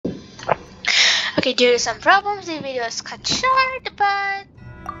Okay, due to some problems, the video is cut short, but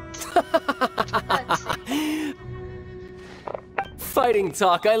let's see. Fighting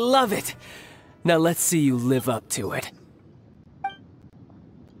talk, I love it! Now let's see you live up to it.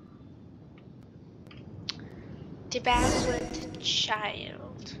 The backward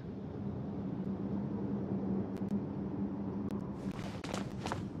child.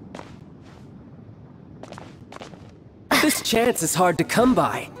 This chance is hard to come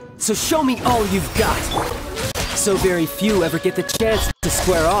by, so show me all you've got. So very few ever get the chance to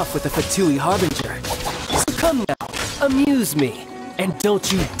square off with the Fatui Harbinger. So come now, amuse me, and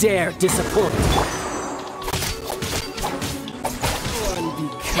don't you dare disappoint.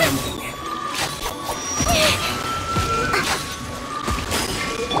 Unbecoming.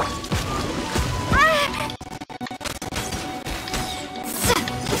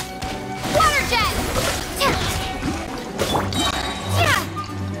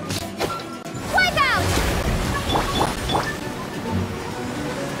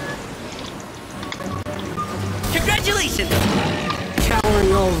 Congratulations!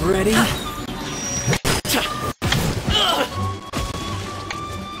 Cowering already?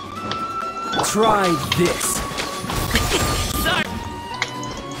 Try this. Sorry.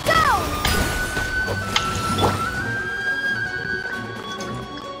 Go!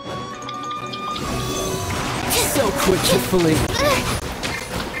 So quick to flee.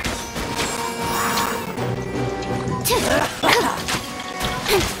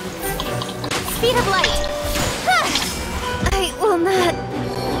 Speed of light. I will not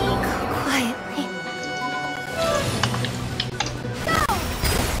go quietly. Go!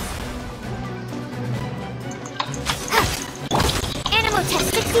 Animal test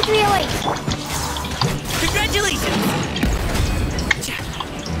 6308. Congratulations!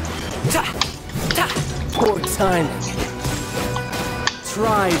 Poor timing.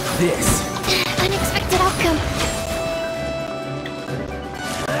 Try this. Unexpected outcome.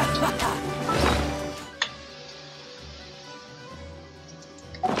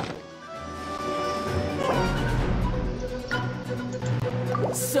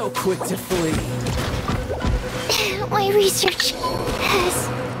 So quick to flee. My research has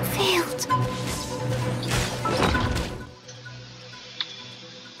failed.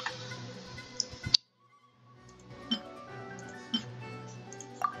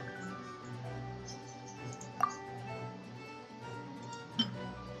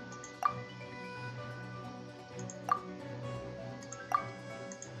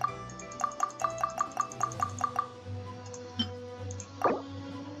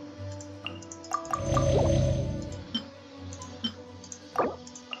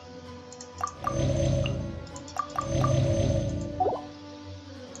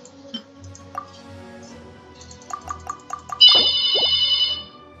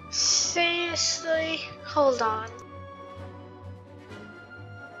 Seriously? Hold on.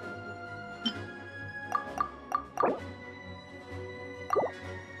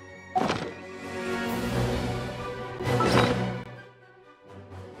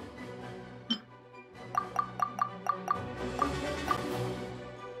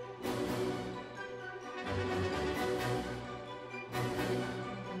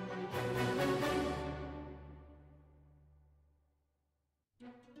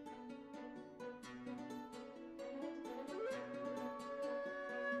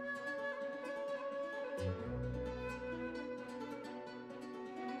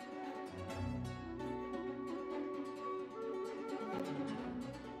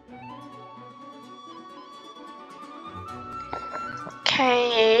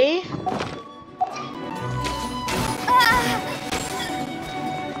 Okay.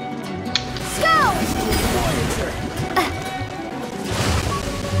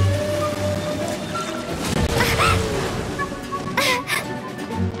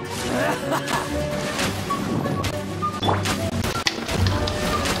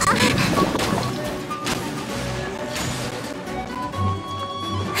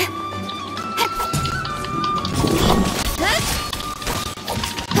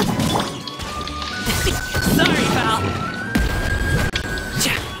 Sorry, pal.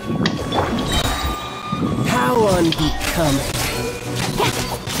 How unbecoming.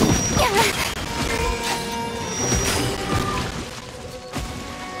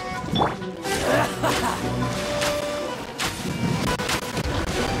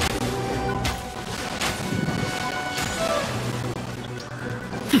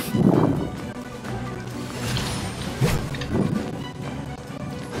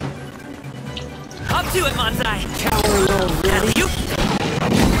 Up to it, Manzai. Cowering already? You.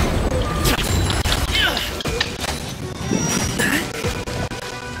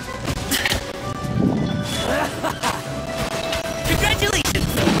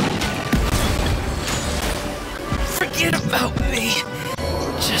 about me.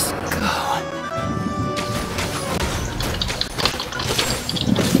 Just go.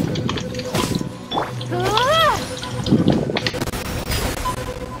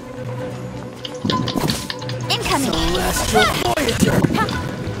 Incoming! Celestial Voyager!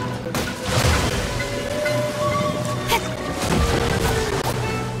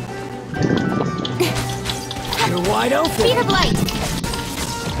 You're wide open! Speed of light!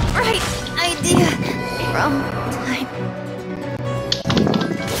 Right idea. Wrong time.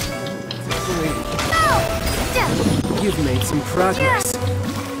 No! You've made some progress.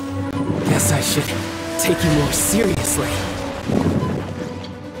 Guess I should take you more seriously.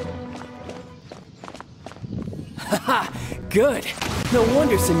 Haha, good. No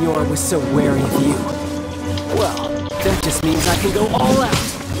wonder Senora was so wary of you. Well, that just means I can go all out.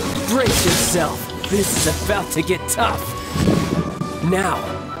 Brace yourself. This is about to get tough. Now,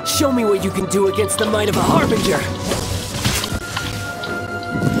 show me what you can do against the might of a Harbinger.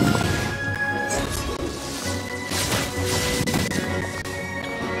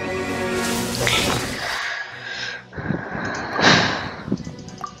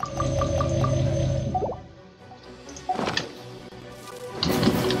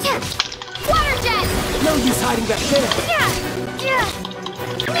 Water jet! No use hiding back there.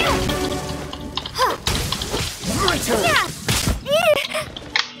 My turn.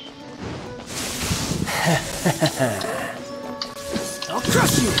 I'll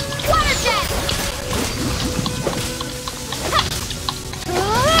crush you. Water jet!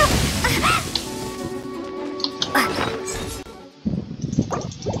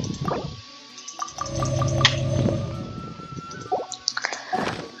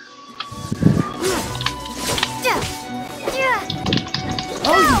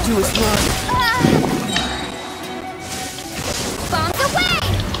 All you do is run. Bombs away!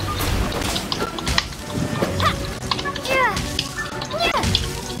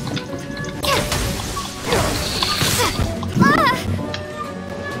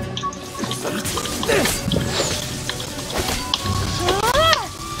 This.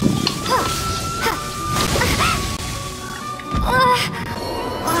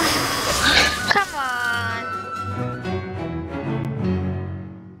 Come on.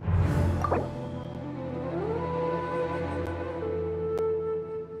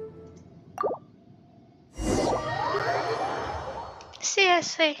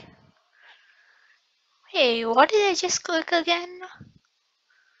 Seriously. Hey, what did I just click again?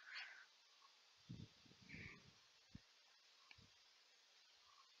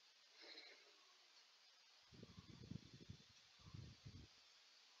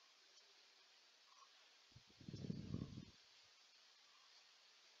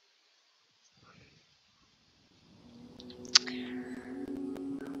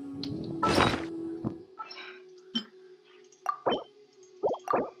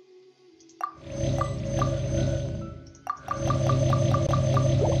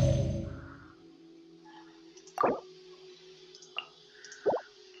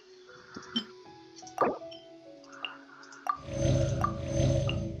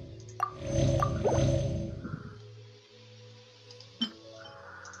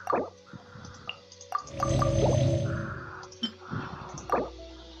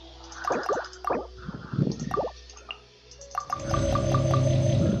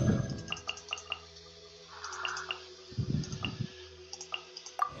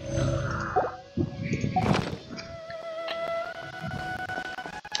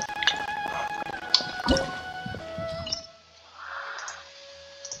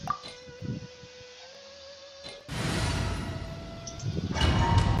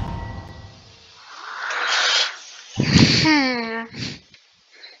 Hmm.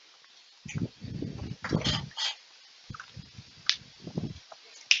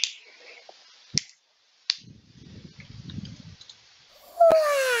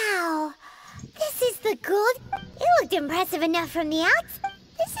 Wow! This is the gold? It looked impressive enough from the outside.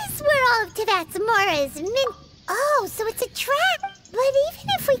 This is where all of Tevat's Mora is mint. Oh, so it's a trap. But even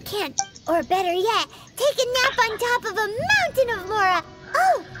if we can't, or better yet, take a nap on top of a mountain of Mora.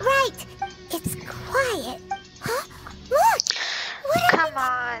 Oh, right. It's quiet. Huh? Look! What Come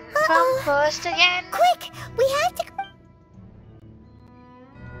on. From first again? Quick! We have to...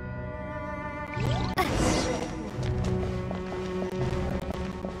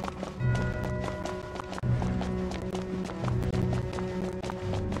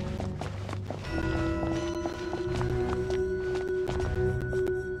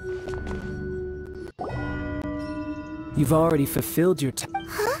 You've already fulfilled your task.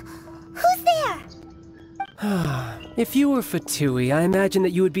 Huh? Who's there? If you were Fatui, I imagine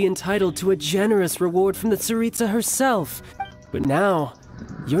that you would be entitled to a generous reward from the Tsaritsa herself. But now,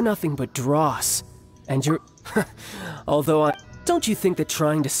 you're nothing but dross. And you're... Although I... Don't you think that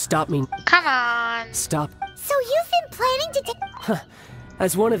trying to stop me... Come on. Stop... So you've been planning to take...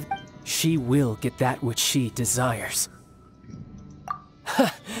 As one of... She will get that which she desires.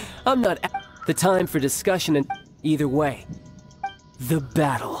 I'm not at the time for discussion and... Either way. The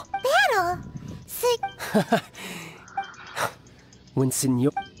battle. Battle? When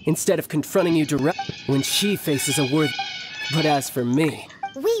Senor... Instead of confronting you direct... When she faces a word... But as for me...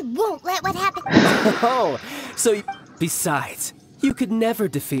 We won't let what happened... Oh, so... Besides, you could never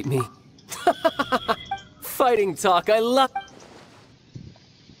defeat me. Fighting talk, I love...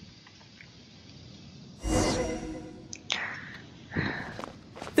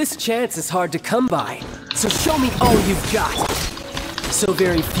 This chance is hard to come by, so show me all you've got. So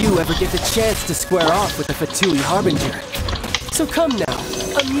very few ever get the chance to square off with the Fatui Harbinger. So come now,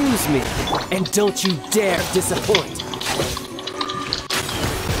 amuse me, and don't you dare disappoint.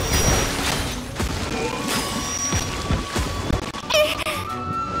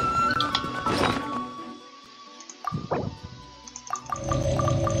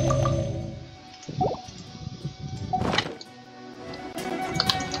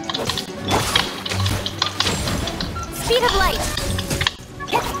 Speed of light!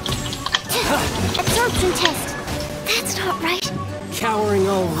 Absorption test! That's not right. Cowering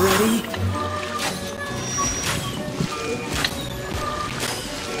already?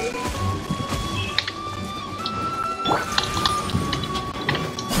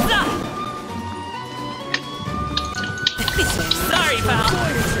 Sorry, pal.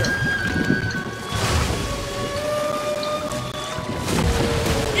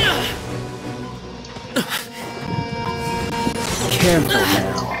 Careful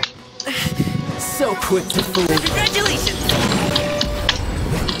now. So quick to fool. Congratulations.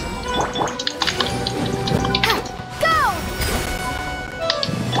 Go!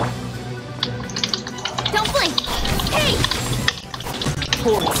 Don't blink! Hey!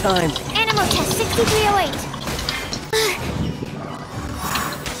 Poor time. Animal test 6308.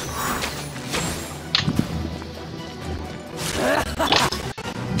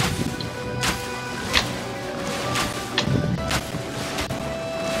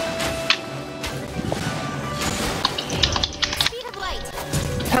 Speed of light.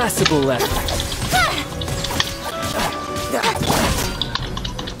 Passable effort.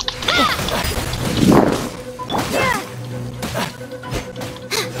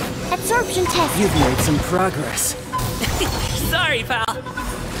 Absorption test. You've made some progress. Sorry, pal.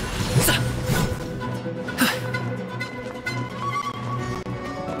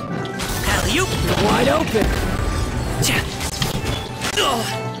 Alley-oop. Wide open.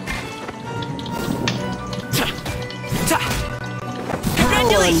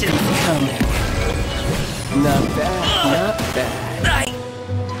 Congratulations. Coming. Not bad, not bad. I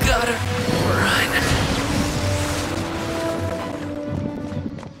gotta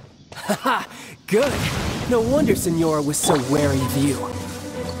Haha, good. No wonder Senora was so wary of you.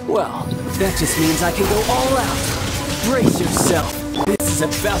 Well, that just means I can go all out. Brace yourself. This is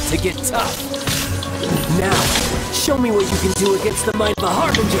about to get tough. Now, show me what you can do against the might of the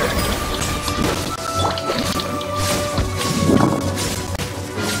Harbinger.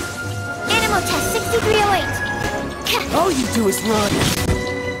 Animal test 6308. All you do is run.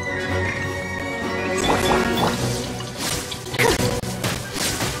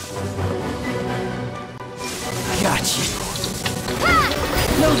 Got you.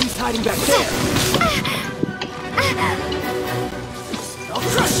 No use hiding back there. I'll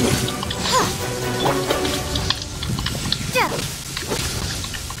crush you.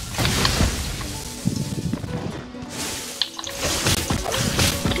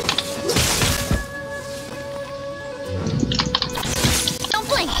 Don't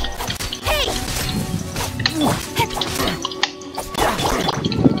blink. Hey!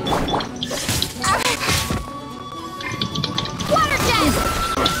 Water jet!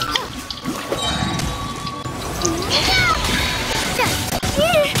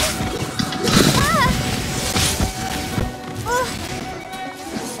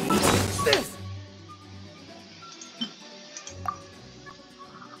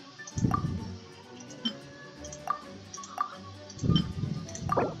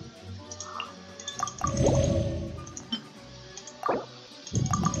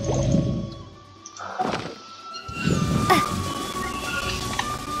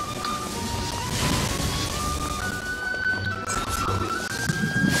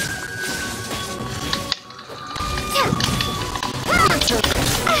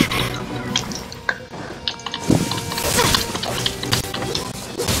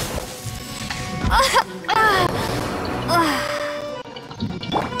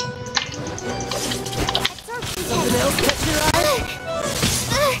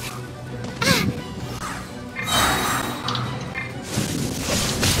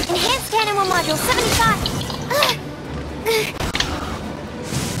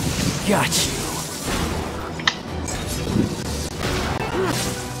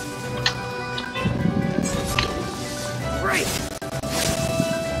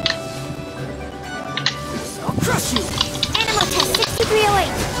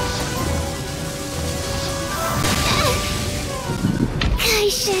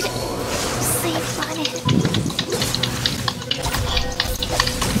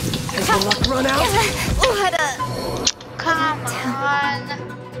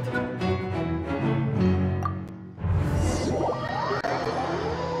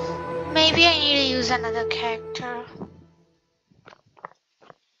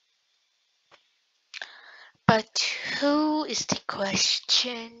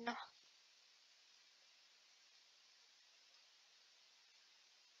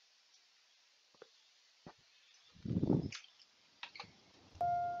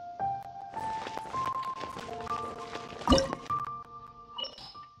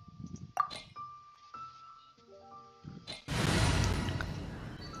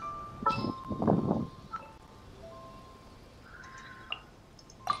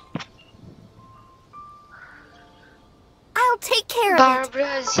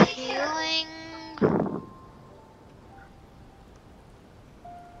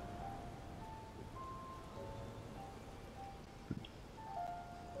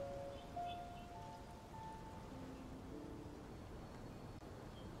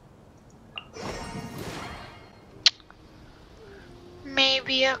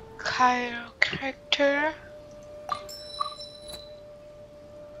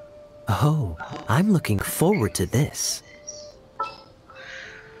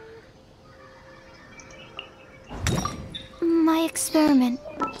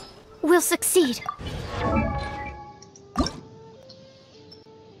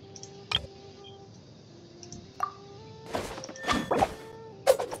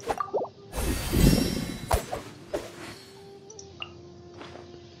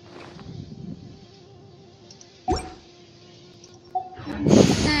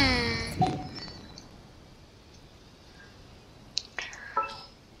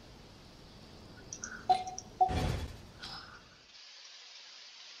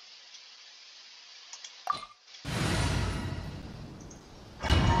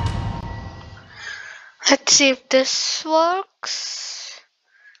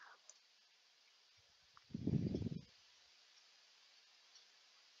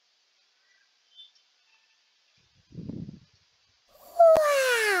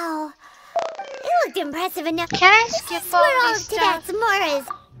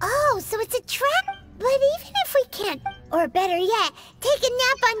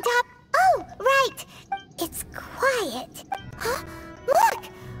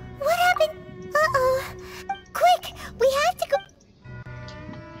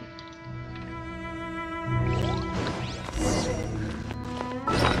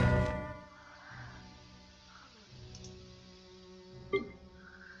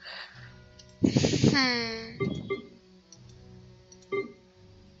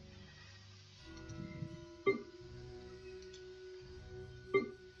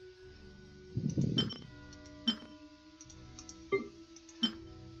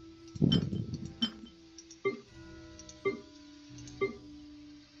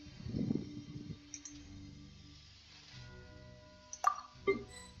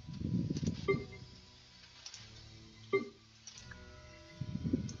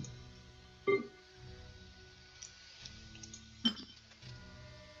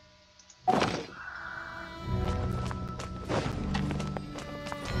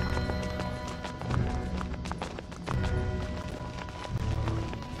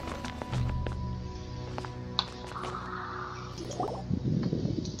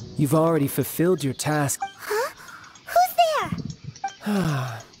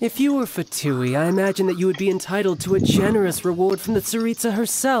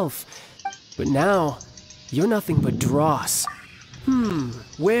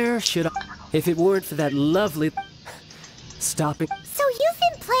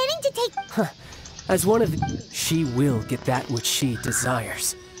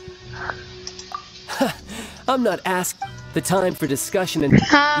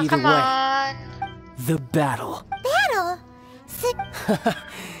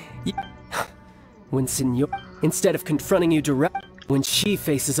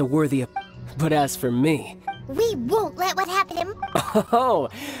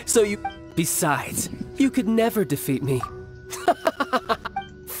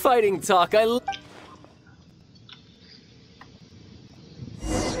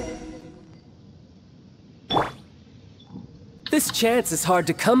 This chance is hard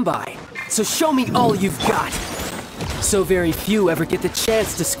to come by, so show me all you've got. So very few ever get the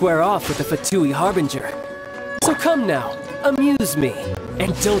chance to square off with the Fatui Harbinger. So come now, amuse me,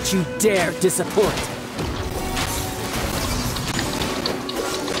 and don't you dare disappoint.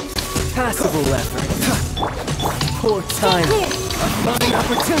 Passable effort. Poor timing. A fine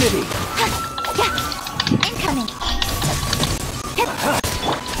opportunity. Incoming.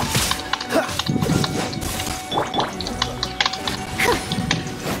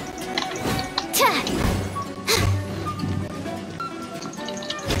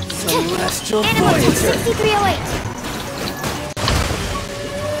 Celestial Animal Voyager. 6308.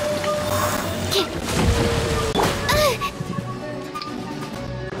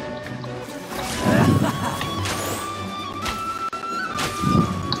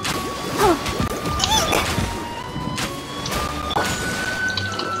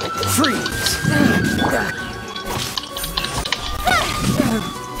 Freeze!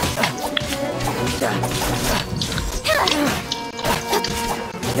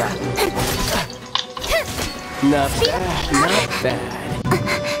 Not bad, not bad.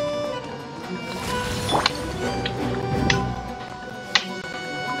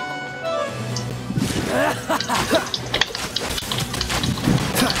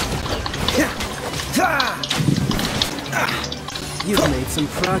 You've made some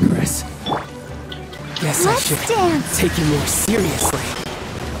progress. Guess I should dance. take you more seriously.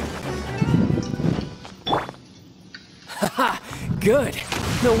 Haha, good.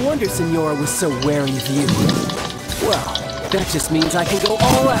 No wonder Senora was so wary of you. Well, that just means I can go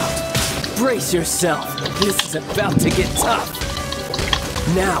all out. Brace yourself. This is about to get tough.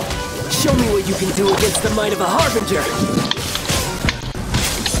 Now, show me what you can do against the might of a Harbinger.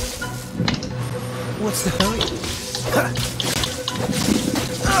 What's the hurry?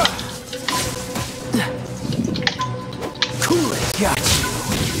 Cool it, got you.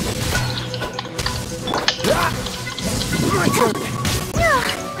 My turn.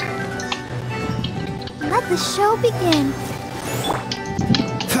 Let the show begin.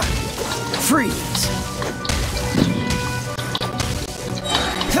 Freeze.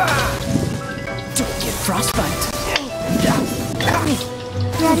 Don't get frostbite.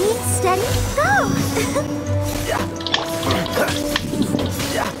 Ready, steady, go!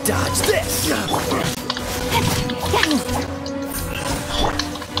 Dodge this.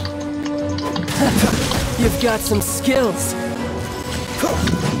 You've got some skills.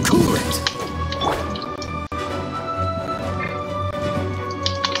 Cool it.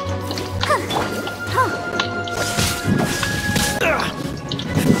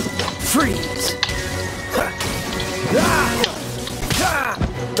 Freeze.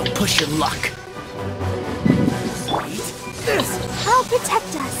 Don't push your luck. Wait. This. I'll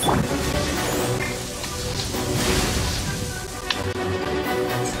protect us.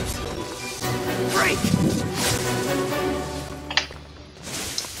 Break.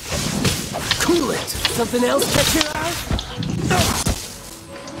 Cool it. Something else catch your eye?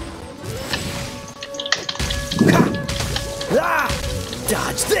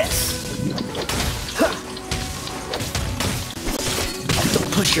 Dodge this.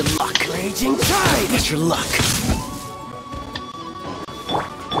 Don't push your luck. Raging tide. Get your luck.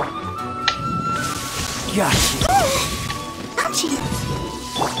 Got you. Ouchie!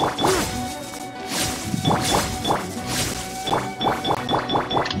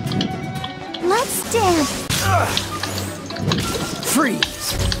 Let's dance. Freeze.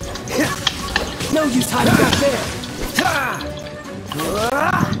 No use hiding back there.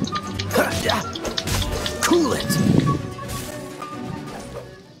 Cool it.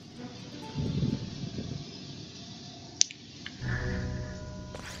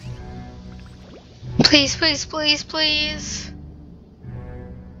 Please, please, please, please.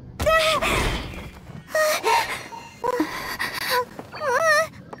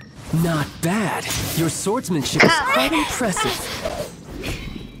 Not bad. Your swordsmanship is quite impressive.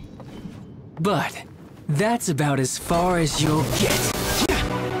 But that's about as far as you'll get.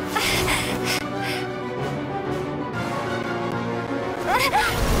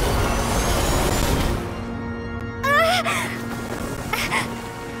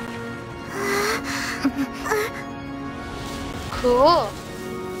 Cool.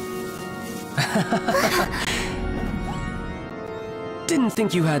 Didn't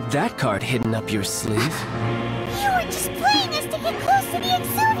think you had that card hidden up your sleeve. You were just playing us to get close to the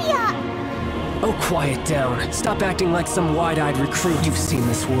Exuvia! Oh, quiet down. Stop acting like some wide-eyed recruit. You've seen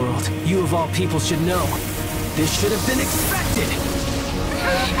this world. You of all people should know. This should have been expected!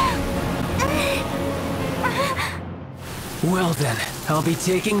 Well then, I'll be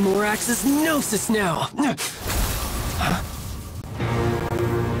taking Morax's Gnosis now!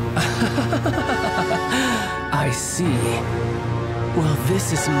 I see. Well,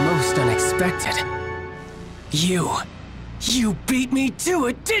 this is most unexpected. You beat me to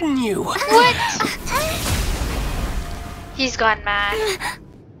it, didn't you? What? He's gone mad.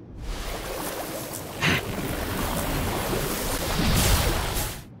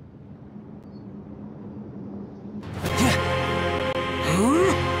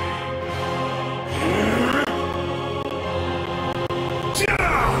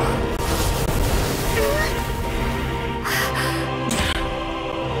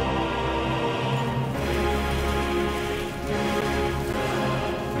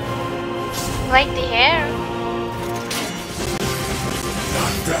 Like the hair.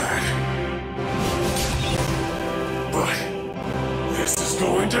 Not bad. But this is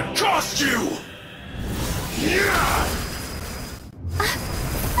going to cost you! Yeah!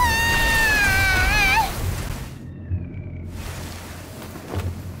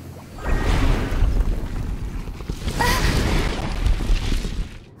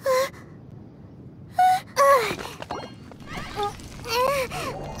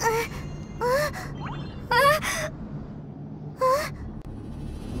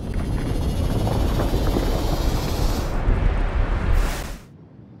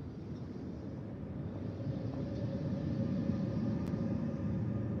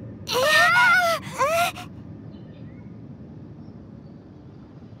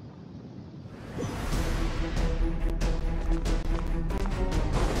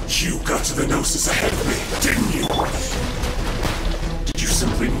 You got to the Gnosis ahead of me, didn't you? Did you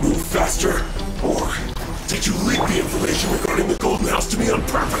simply move faster? Or did you leak the information regarding the Golden House to me on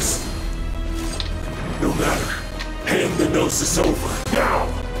purpose? No matter. Hand the Gnosis over, now!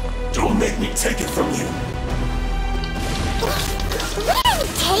 Don't make me take it from you! We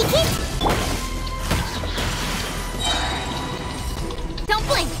didn't take it! Don't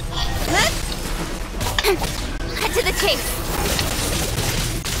blink! Cut to the chase!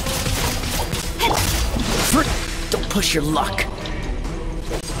 Don't push your luck.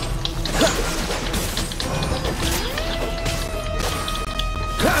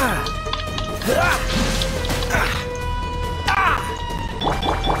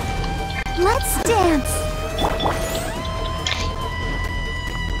 Let's dance!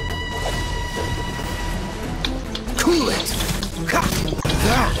 Cool it!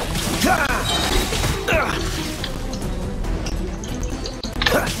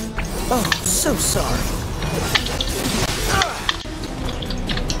 Oh, so sorry.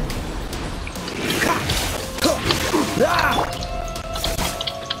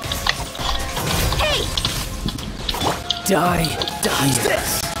 Hey! Die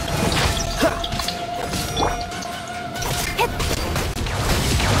this!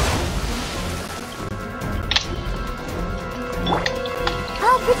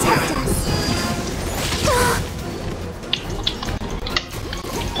 I'll protect us.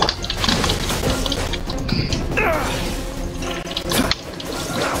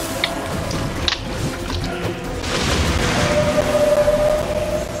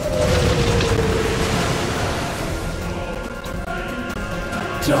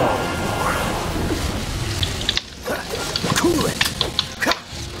 Cool it!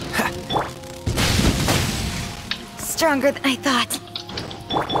 Stronger than I thought.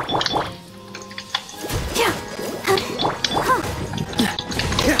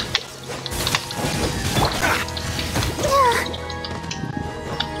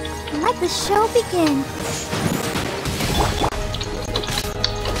 Let the show begin.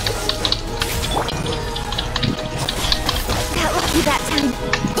 Got lucky that time.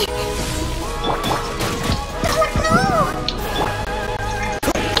 Oh no!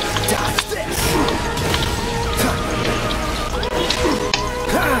 Dodge this!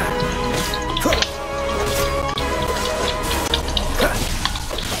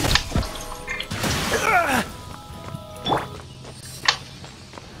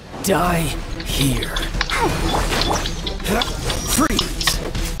 Die here. Freeze!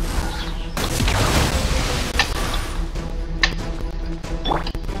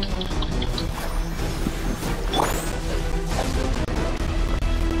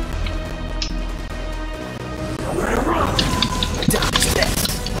 Dodge this!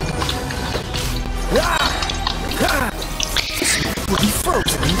 We'll be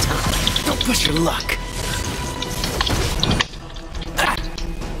frozen in time. Don't push your luck.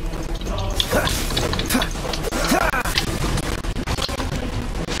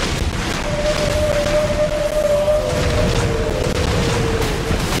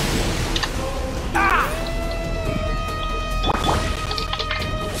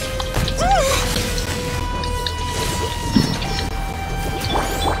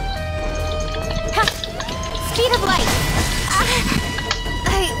 Speed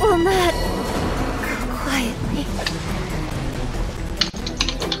on that. Quietly.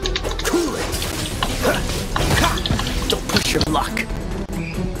 Cool it! Don't push your luck.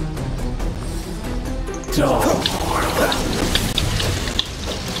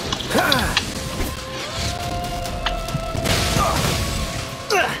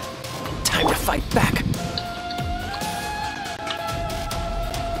 Time to fight back.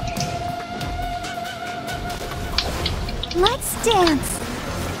 Let's dance.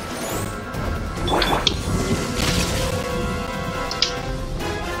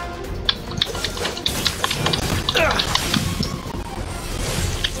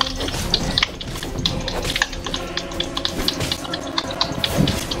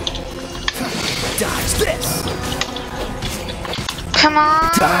 Dodge this! Come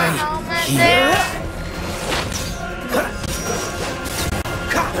on, Die helmet here. there.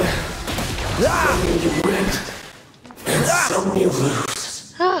 You win, and some you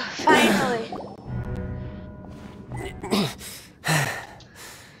lose. Oh, finally.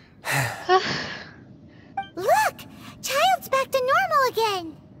 Look! Child's back to normal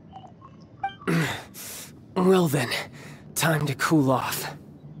again! Well then, time to cool off.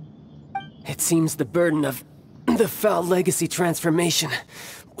 It seems the burden of the foul legacy transformation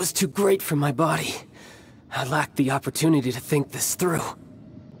was too great for my body. I lacked the opportunity to think this through.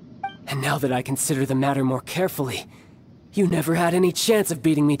 And now that I consider the matter more carefully, you never had any chance of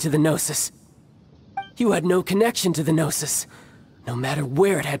beating me to the Gnosis. You had no connection to the Gnosis, no matter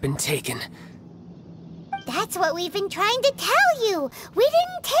where it had been taken. That's what we've been trying to tell you! We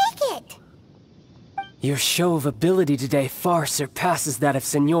didn't take it! Your show of ability today far surpasses that of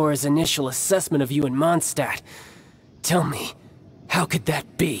Signora's initial assessment of you in Mondstadt. Tell me, how could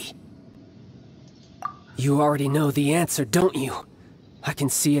that be? You already know the answer, don't you? I can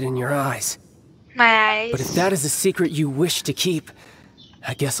see it in your eyes. My eyes. But if that is a secret you wish to keep,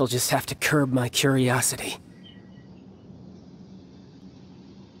 I guess I'll just have to curb my curiosity.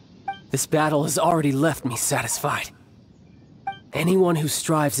 This battle has already left me satisfied. Anyone who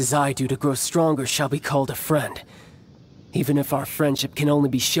strives as I do to grow stronger shall be called a friend, even if our friendship can only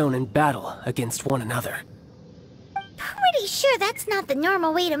be shown in battle against one another. Pretty sure that's not the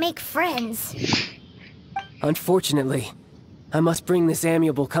normal way to make friends. Unfortunately, I must bring this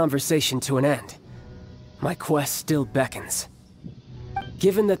amiable conversation to an end. My quest still beckons.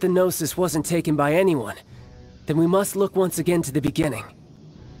 Given that the Gnosis wasn't taken by anyone, then we must look once again to the beginning.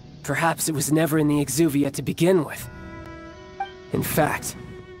 Perhaps it was never in the Exuvia to begin with. In fact,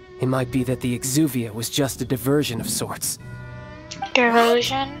 it might be that the Exuvia was just a diversion of sorts.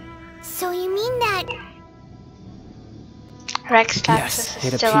 Diversion? So you mean that... Rex Yes, Taxus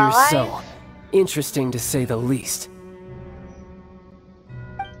it is still appears alive? so. Interesting to say the least.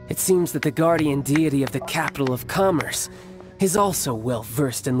 It seems that the guardian deity of the capital of commerce is also well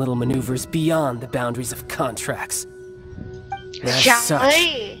versed in little maneuvers beyond the boundaries of contracts. As such,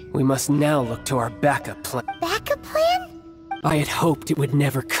 Zhangli. we must now look to our backup plan. backup plan? I had hoped it would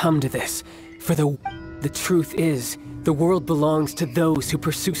never come to this, for the truth is, the world belongs to those who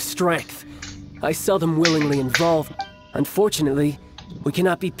pursue strength. I seldom willingly involve. Unfortunately, we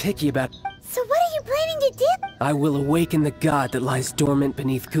cannot be picky about. So what are you planning to do? I will awaken the god that lies dormant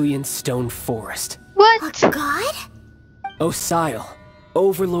beneath Guyon's stone forest. What? A god? Osial,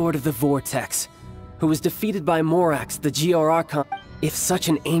 overlord of the Vortex, who was defeated by Morax, the GR If such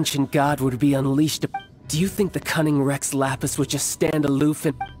an ancient god were to be unleashed, do you think the cunning Rex Lapis would just stand aloof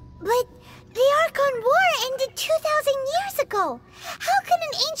and... But the Archon War ended 2,000 years ago. How can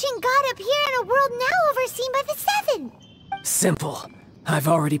an ancient god appear in a world now overseen by the Seven? Simple. I've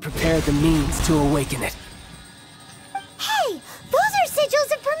already prepared the means to awaken it. Hey, those are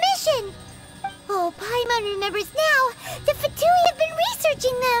sigils of permission. Oh, Paimon remembers now. The Fatui have been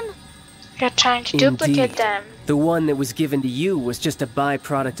researching them. You're trying to duplicate Indeed. them. The one that was given to you was just a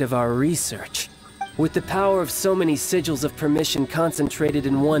byproduct of our research. With the power of so many sigils of permission concentrated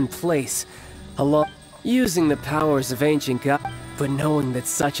in one place, along using the powers of ancient gods, but knowing that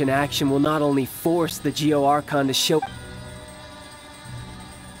such an action will not only force the Geo-Archon to show...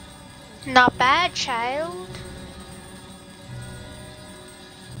 Not bad, child.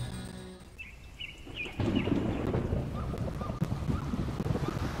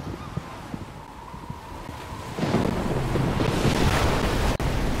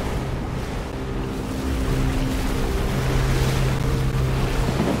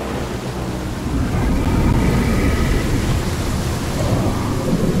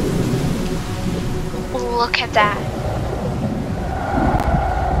 Look at that.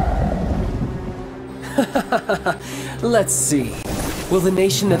 Let's see. Will the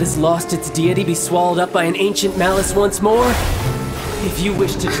nation that has lost its deity be swallowed up by an ancient malice once more? If you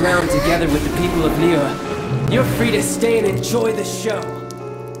wish to drown together with the people of Liyue, you're free to stay and enjoy the show.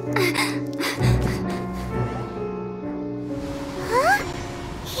 Huh?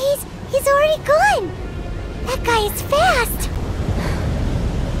 He's already gone. That guy is fast.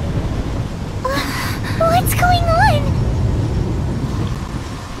 What's going on?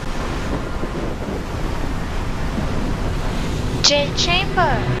 Jade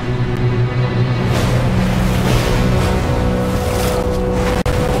Chamber.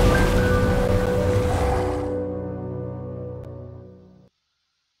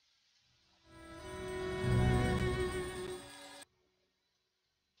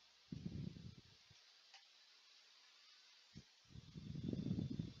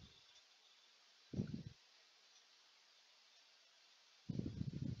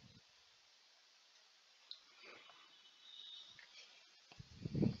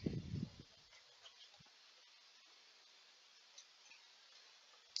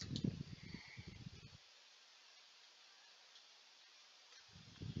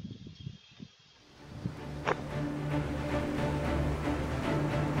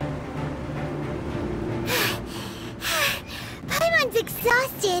 Paimon's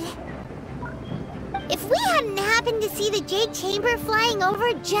exhausted. If we hadn't happened to see the Jade Chamber flying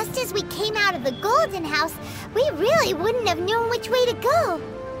over just as we came out of the Golden House, we really wouldn't have known which way to go.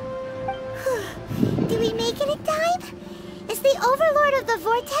 Do we make it in time? Is the Overlord of the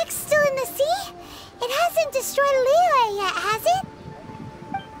Vortex still in the sea? It hasn't destroyed Liyue yet, has it?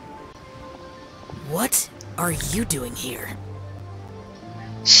 What are you doing here?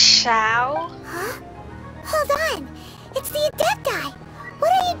 Shao? Huh? Hold on. It's the Adepti.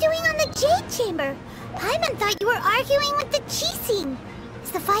 What are you doing on the Jade Chamber? Paimon thought you were arguing with the Qixing.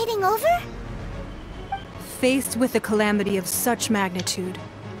 Is the fighting over? Faced with a calamity of such magnitude,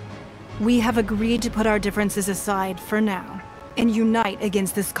 we have agreed to put our differences aside for now and unite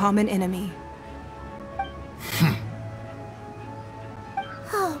against this common enemy.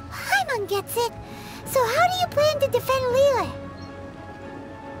 Oh, Paimon gets it. So how do you plan to defend Liyue?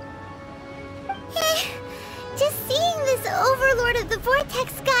 Just seeing this Overlord of the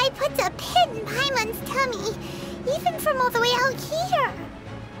Vortex guy puts a pit in Paimon's tummy, even from all the way out here.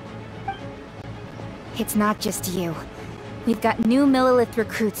 It's not just you. We've got new Millilith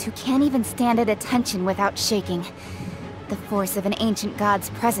recruits who can't even stand at attention without shaking. The force of an ancient god's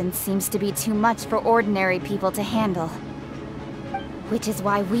presence seems to be too much for ordinary people to handle. Which is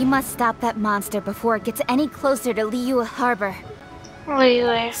why we must stop that monster before it gets any closer to Liyue Harbor.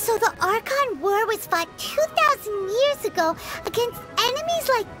 Liyue. So the Archon War was fought 2,000 years ago against enemies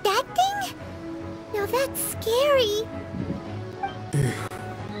like that thing? Now that's scary.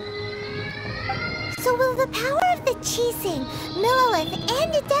 So will the power of the Qixing, Millilith,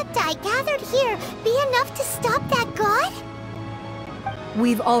 and Adepti gathered here be enough to stop that god?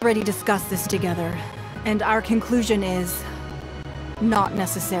 We've already discussed this together, and our conclusion is... not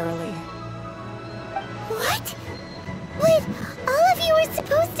necessarily. What? Wait, all of you were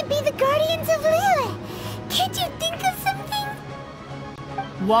supposed to be the Guardians of Liyue. Can't you think of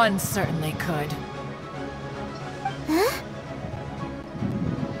something? One certainly could. Huh?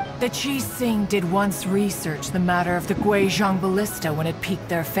 The Qixing did once research the matter of the Guizhong Ballista when it piqued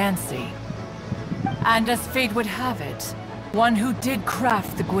their fancy. And as fate would have it, one who did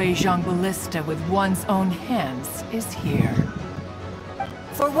craft the Guizhong Ballista with one's own hands is here.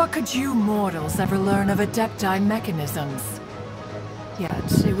 For what could you mortals ever learn of Adepti mechanisms?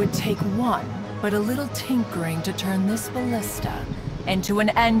 Yet it would take one, but a little tinkering to turn this ballista into an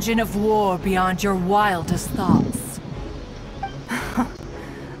engine of war beyond your wildest thoughts.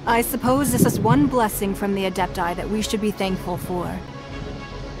 I suppose this is one blessing from the Adepti that we should be thankful for.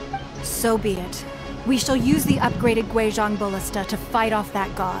 So be it. We shall use the upgraded Guizhong Ballista to fight off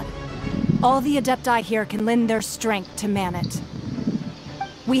that god. All the Adepti here can lend their strength to man it.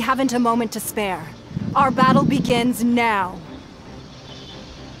 We haven't a moment to spare. Our battle begins now.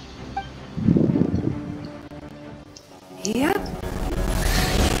 Yep.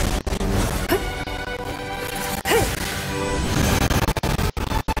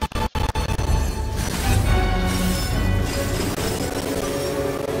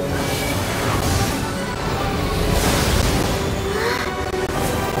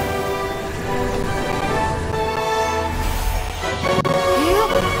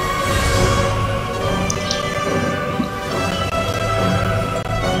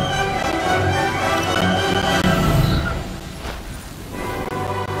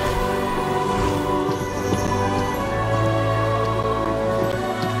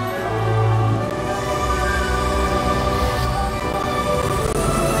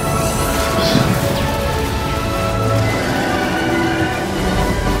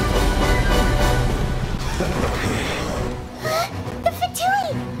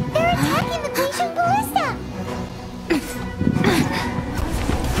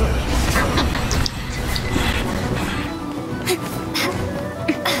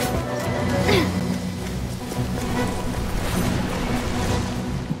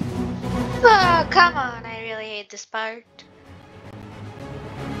 this part.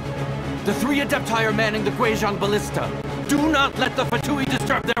 The three Adepti are manning the Guizhong Ballista. Do not let the Fatui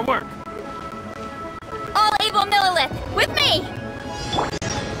disturb their work! All able Millilith, with me!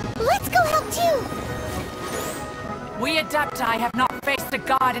 Let's go help too! We Adepti have not faced a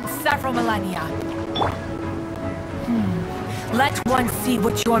god in several millennia. Let one see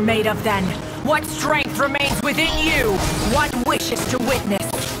what you're made of then. What strength remains within you? What wishes to witness?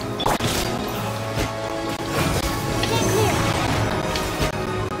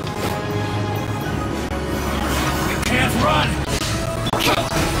 You can't run!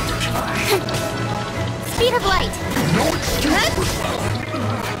 Speed of light! No excuse!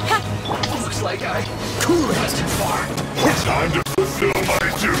 Looks like I went too far. Time to fulfill my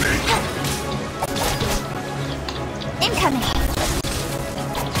duty. Incoming!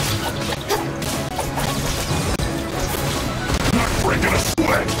 Not breaking a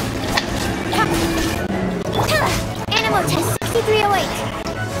sweat. Animal test 6308.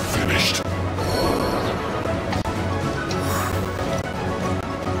 Finished.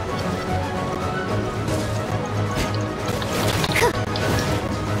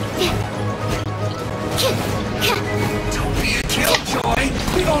 Don't be a killjoy.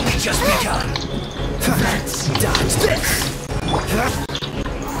 We've only just begun. Dodge this!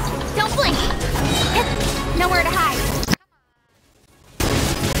 Don't blink! Nowhere to hide.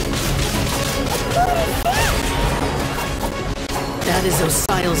 That is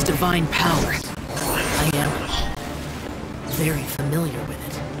Osial's divine power. I am very familiar with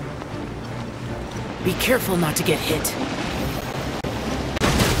it. Be careful not to get hit.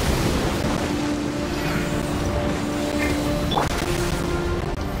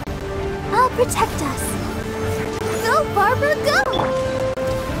 I'll protect us. Go, Barbara, go!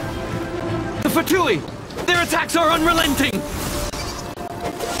 The Fatui! Their attacks are unrelenting!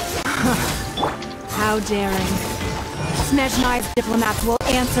 How daring. Snezhnai's diplomats will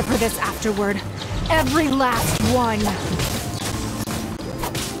answer for this afterward. Every last one.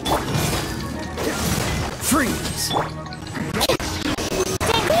 Freeze!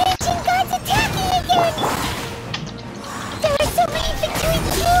 The ancient gods attacking again! There are so many victories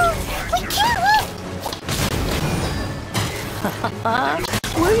too! We can't win!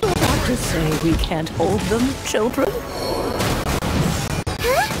 Were you about to say we can't hold them, children?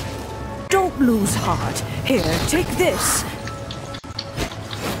 Huh? Don't lose heart. Here, take this.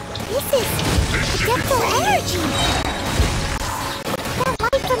 This is Adeptal energy! That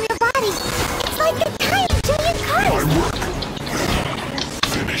light from your body, it's like a tiny giant cars!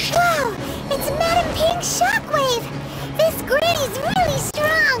 Finished. Wow! It's Madam Pink's shockwave! This granny's really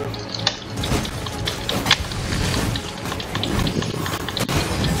strong!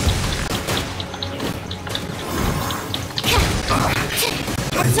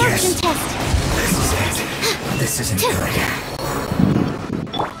 Absorption test! This is it. This isn't good.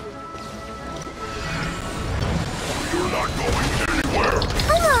 You're not going anywhere.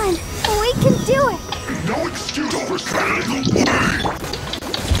 Come on! We can do it! No excuse for standing in the way.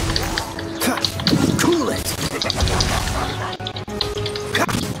 Cool it!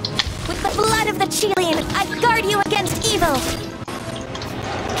 With the blood of the Chilean, I guard you against evil!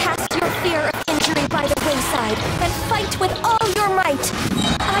 Cast your fear of injury by the wayside, and fight with all your might!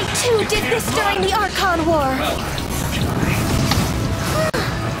 I too did this during the Archon War!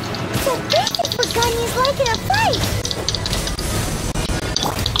 So this is what Ganya's like in a fight!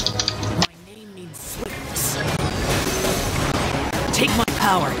 My name means swiftness. Take my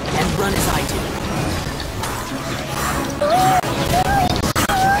power and run as I do.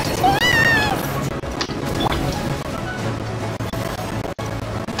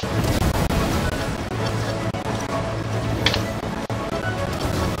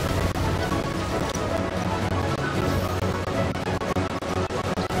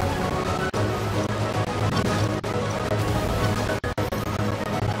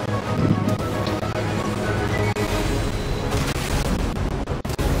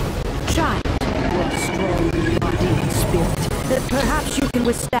 Perhaps you can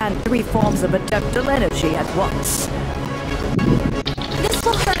withstand 3 forms of Adeptal energy at once. This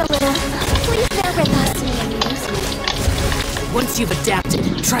will hurt a little. Please bear with us. Once you've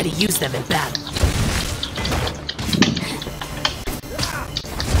adapted, try to use them in battle.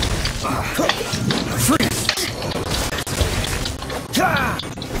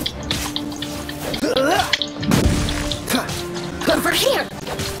 Over here!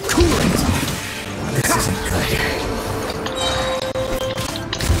 Cool it! This isn't good.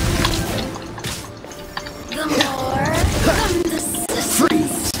 The more the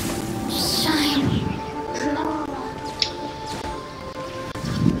systems shine low.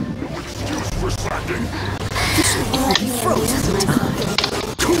 No excuse for slacking. This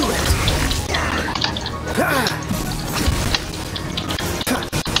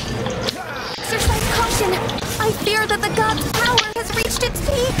fear that the god's power has reached its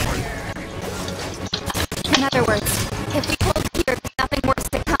peak. In other words, if we hold here, nothing worse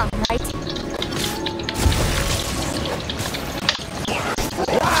to come, right?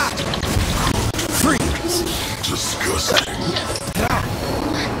 Freeze! Disgusting.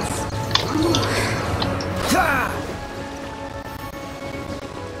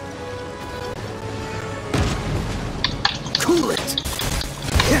 Cool it!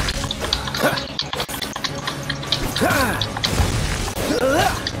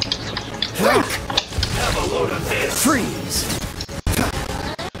 Have a load of this. Freeze!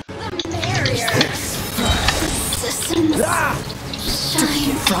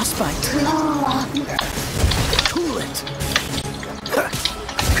 Frostbite! Cool it!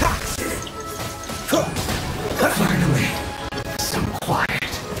 Finally, some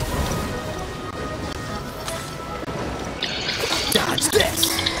quiet. Dodge this!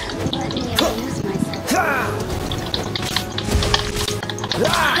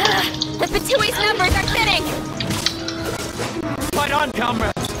 The Patui's numbers are fitting! Fight on,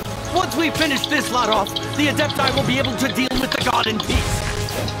 comrades! Once we finish this lot off, the Adepti will be able to deal with the god in peace.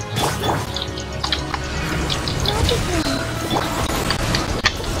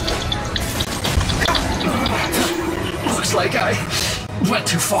 Looks like I went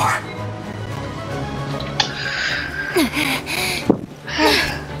too far.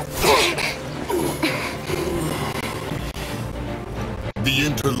 The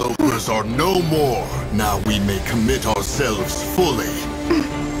interlopers are no more. Now we may commit ourselves fully.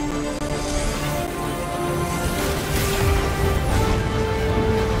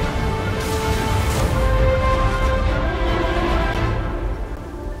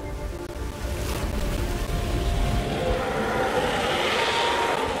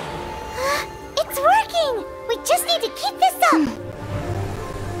 It's working! We just need to keep this up!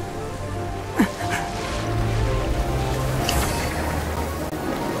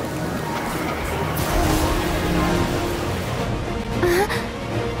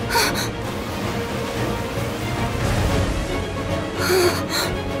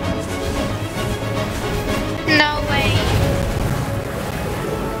 No way.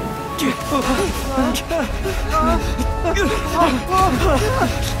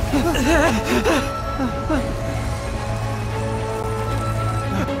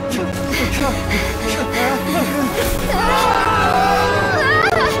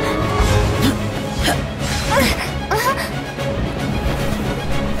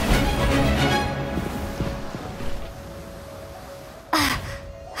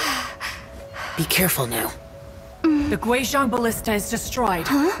 Be careful now. The Guizhong Ballista is destroyed.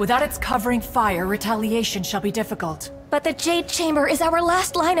 Without its covering fire, retaliation shall be difficult. But the Jade Chamber is our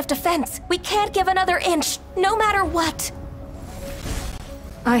last line of defense. We can't give another inch, no matter what.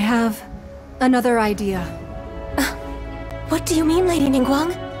 I have another idea. What do you mean, Lady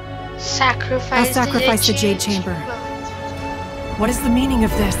Ningguang? Sacrifice I'll sacrifice the Jade Chamber. What is the meaning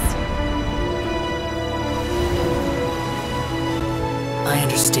of this? I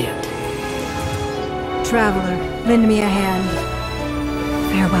understand. Traveler, lend me a hand.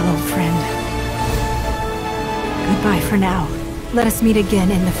 Farewell, old friend. Goodbye for now. Let us meet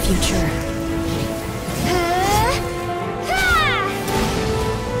again in the future.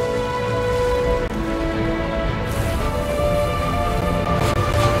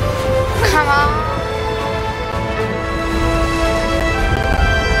 Come on.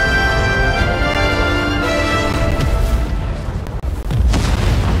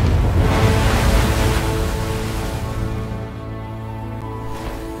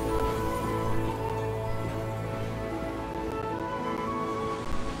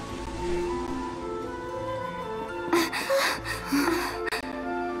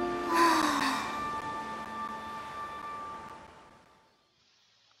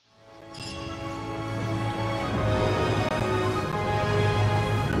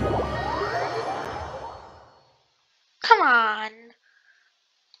 Come on.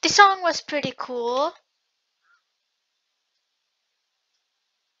 The song was pretty cool.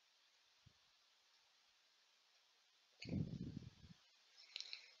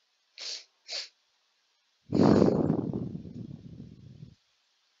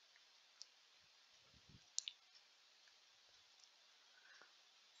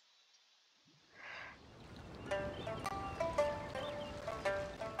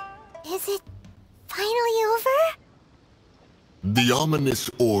 Is it finally over? The ominous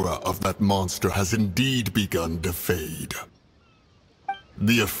aura of that monster has indeed begun to fade.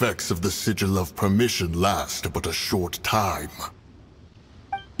 The effects of the Sigil of Permission last but a short time.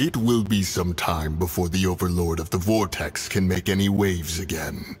 It will be some time before the Overlord of the Vortex can make any waves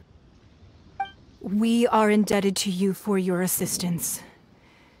again. We are indebted to you for your assistance.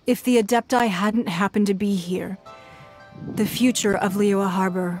 If the Adepti hadn't happened to be here, the future of Liyue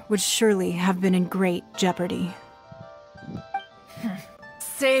Harbor would surely have been in great jeopardy.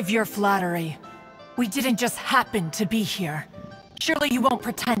 Save your flattery. We didn't just happen to be here. Surely you won't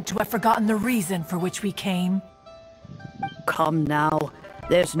pretend to have forgotten the reason for which we came. Come now.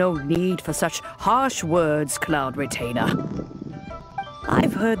 There's no need for such harsh words, Cloud Retainer.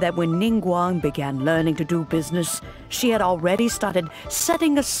 I've heard that when Ningguang began learning to do business, she had already started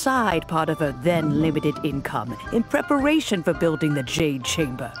setting aside part of her then limited income in preparation for building the Jade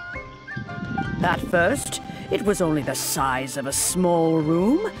Chamber. At first, it was only the size of a small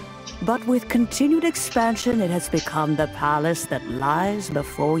room, but with continued expansion, it has become the palace that lies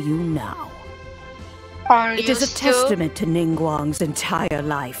before you now. It is a testament to Ningguang's entire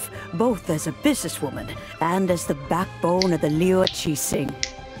life, both as a businesswoman and as the backbone of the Liyue Qixing.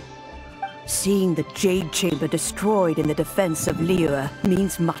 Seeing the Jade Chamber destroyed in the defense of Liyue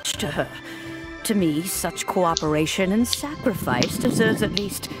means much to her. To me, such cooperation and sacrifice deserves at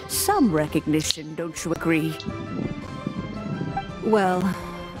least some recognition, don't you agree? Well,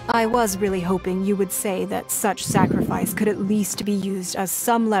 I was really hoping you would say that such sacrifice could at least be used as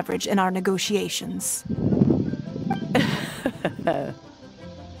some leverage in our negotiations.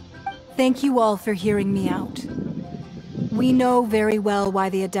 Thank you all for hearing me out. We know very well why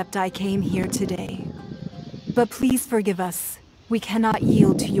the Adepti came here today. But please forgive us. We cannot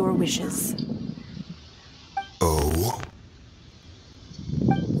yield to your wishes. Oh?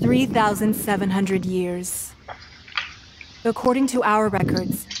 3,700 years. According to our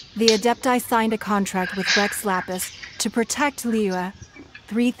records, the Adepti signed a contract with Rex Lapis to protect Liyue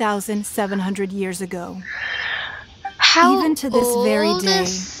 3,700 years ago. Even to this very day,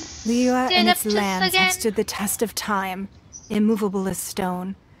 Liyue and its lands have stood the test of time, immovable as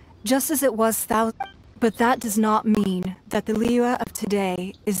stone, just as it was But that does not mean that the Liyue of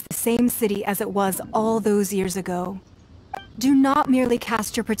today is the same city as it was all those years ago. Do not merely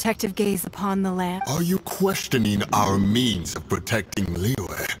cast your protective gaze upon the land. Are you questioning our means of protecting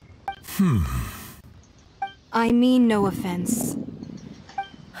Liyue? I mean no offense.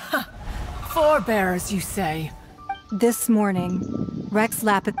 Forebears, you say? This morning, Rex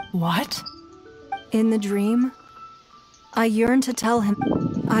Lapis... What? In the dream, I yearned to tell him.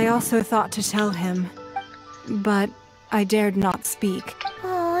 I also thought to tell him, but I dared not speak.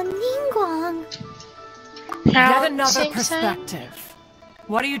 Oh, Ningguang. Yet another perspective.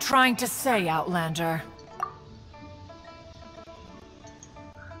 What are you trying to say, Outlander?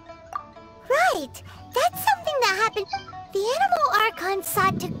 Right! That's something that happened. The Animal Archon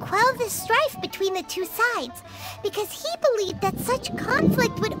sought to quell the strife between the two sides, because he believed that such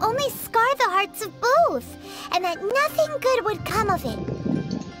conflict would only scar the hearts of both, and that nothing good would come of it.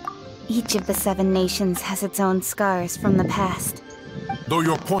 Each of the 7 nations has its own scars from the past. Though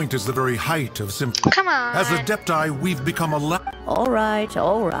your point is the very height of sympathy. Come on. As Adepti, we've become a All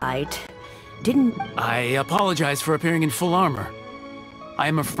right. Didn't... I apologize for appearing in full armor. I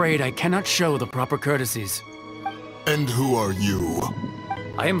am afraid I cannot show the proper courtesies. And who are you?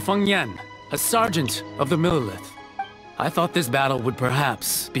 I am Feng Yan, a sergeant of the Millelith. I thought this battle would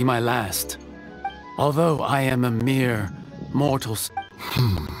perhaps be my last. Although I am a mere mortal...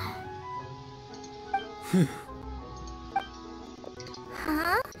 Huh?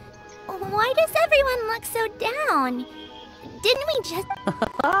 Why does everyone look so down? Didn't we just...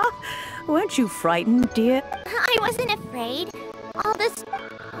 Weren't you frightened, dear? I wasn't afraid. All this...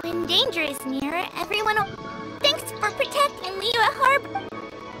 When danger is near, everyone... Thanks for protecting Liyue Harbor.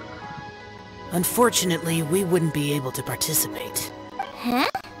 Unfortunately, we wouldn't be able to participate. Huh?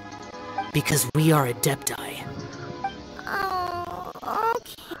 Because we are Adepti. Oh,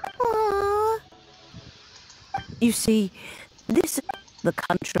 okay. Aww. You see, the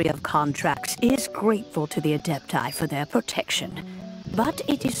country of contracts is grateful to the Adepti for their protection. But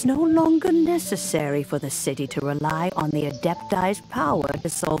it is no longer necessary for the city to rely on the Adepti's power to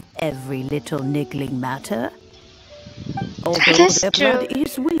solve every little niggling matter. Although their blood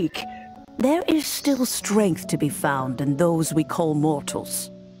is weak, there is still strength to be found in those we call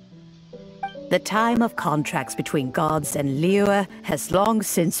mortals. The time of contracts between gods and Liyue has long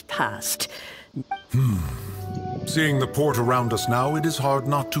since passed. Seeing the port around us now, it is hard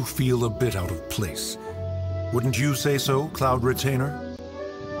not to feel a bit out of place. Wouldn't you say so, Cloud Retainer?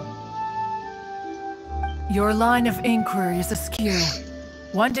 Your line of inquiry is askew.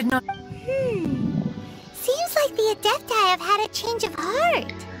 One did not... Seems like the Adepti have had a change of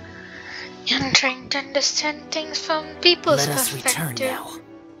heart. I'm trying to understand things from people's Let us return perspective.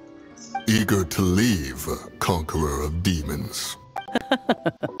 now. Eager to leave, conqueror of demons.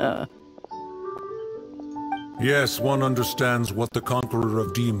 Yes, one understands what the Conqueror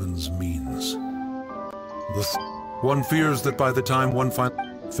of Demons means. One fears that by the time one finds...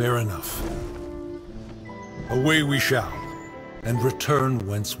 Fair enough. Away we shall, and return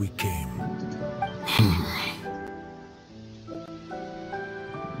whence we came.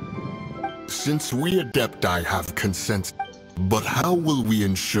 Since we Adepti have consent, but how will we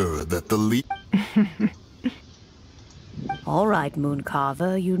ensure that the All right,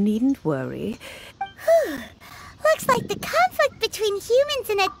 Mooncarver, you needn't worry. Looks like the conflict between humans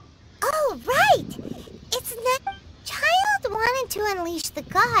and a... Oh, right! It's that child wanted to unleash the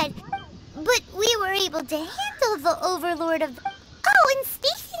god, but we were able to handle the overlord of... Oh, and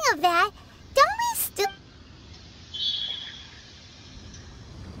speaking of that, don't we still...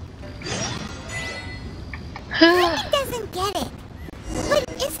 Maybe doesn't get it. But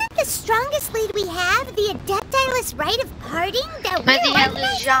isn't the strongest lead we have the Adeptiless rite of parting that But we they have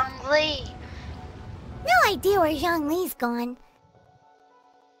Zhongli. No idea where Zhongli's gone.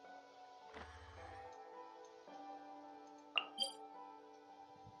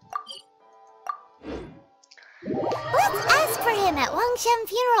 Let's ask for him at Wangshan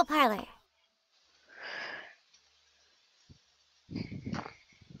Funeral Parlor.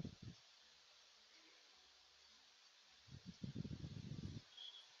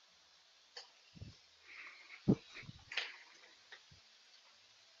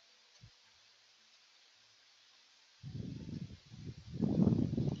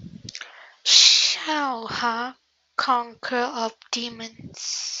 Shao Ha, conqueror of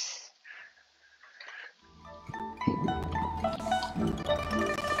demons.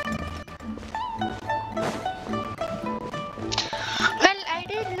 Well, I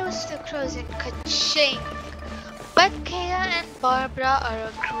did lose the crows in Kaching, but Kea and Barbara are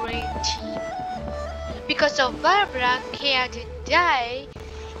a great team. Because of Barbara, Kea didn't die,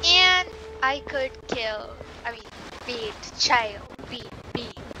 and I could beat child, beat.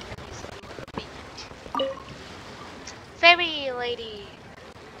 Fairy lady,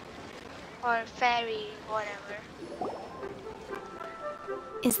 or fairy, whatever.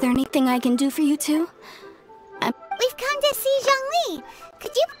 Is there anything I can do for you two? We've come to see Zhongli.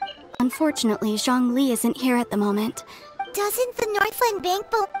 Could you... Unfortunately, Zhongli isn't here at the moment. Doesn't the Northland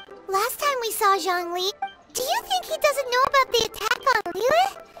Bank Last time we saw Zhongli, do you think he doesn't know about the attack on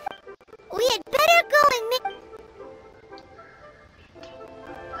Lilith? We had better go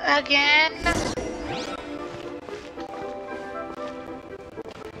and Again?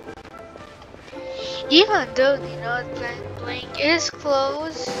 Even though the Northland Bank is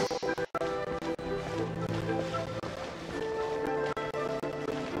closed,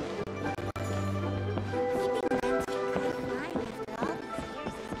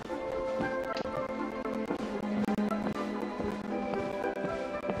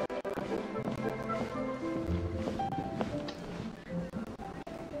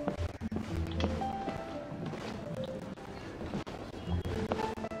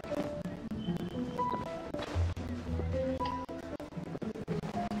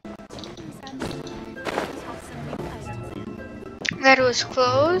 that was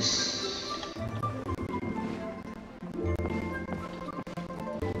close.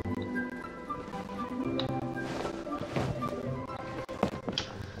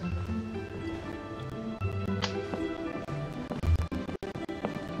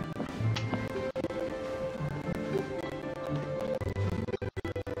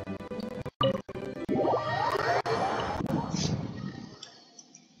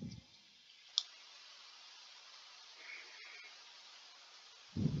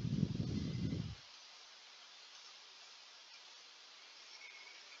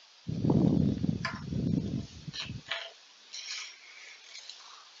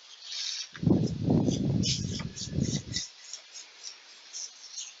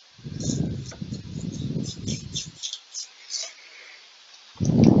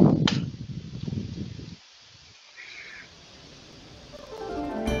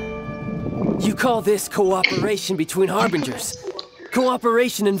 You call this cooperation between Harbingers?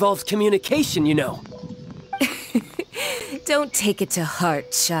 Cooperation involves communication, you know. Don't take it to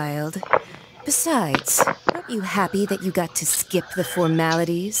heart, child. Besides, aren't you happy that you got to skip the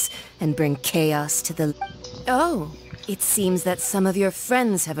formalities and bring chaos to the... Oh, it seems that some of your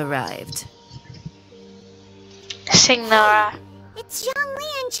friends have arrived. Signora. It's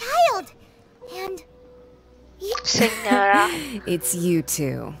Zhongli and Child. And... Signora. It's you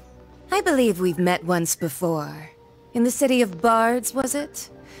two. I believe we've met once before. In the city of Bards, was it?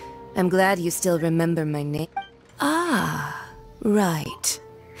 I'm glad you still remember my name. Ah, right.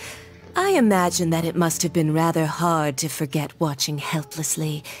 I imagine that it must have been rather hard to forget watching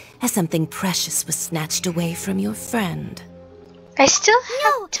helplessly as something precious was snatched away from your friend. I still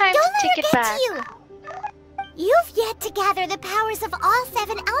have time to take it back. You've yet to gather the powers of all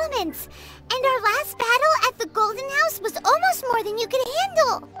 7 elements, and our last battle at the Golden House was almost more than you could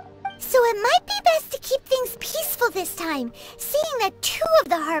handle. So it might be best to keep things peaceful this time, seeing that 2 of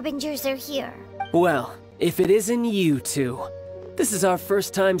the Harbingers are here. Well, if it isn't you two. This is our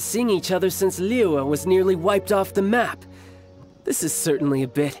first time seeing each other since Liyue was nearly wiped off the map. This is certainly a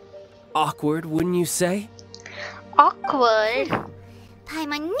bit awkward, wouldn't you say? Awkward?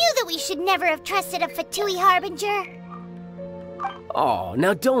 Paimon knew that we should never have trusted a Fatui Harbinger. Oh,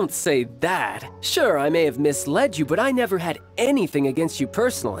 now don't say that. Sure, I may have misled you, but I never had anything against you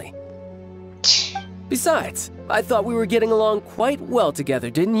personally. Besides, I thought we were getting along quite well together,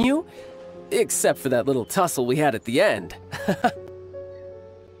 didn't you? Except for that little tussle we had at the end.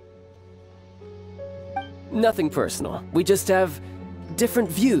 Nothing personal. We just have different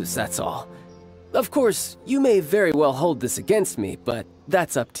views, that's all. Of course, you may very well hold this against me, but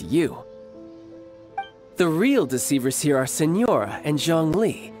that's up to you. The real deceivers here are Senora and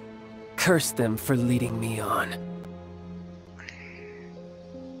Zhongli. Curse them for leading me on.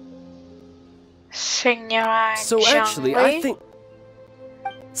 Senora and So actually, I think...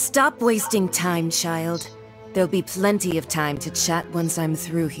 Stop wasting time, child. There'll be plenty of time to chat once I'm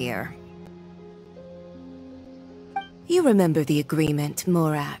through here. You remember the agreement,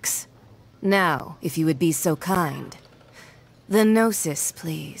 Morax. Now, if you would be so kind. The Gnosis,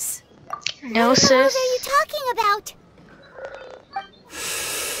 please. Gnosis? What are you talking about?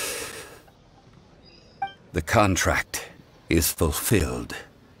 The contract is fulfilled.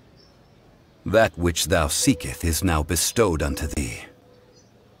 That which thou seeketh is now bestowed unto thee.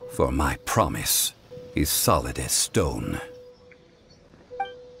 For my promise is solid as stone.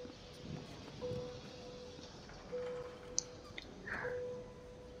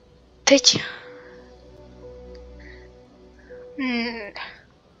 Did you?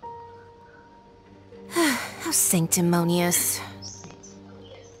 How sanctimonious.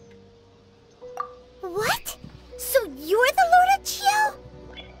 What? So you're the Lord of Chio?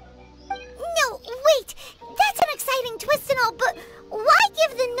 No, wait! That's an exciting twist and all, but why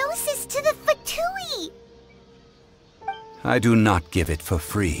give the Gnosis to the Fatui? I do not give it for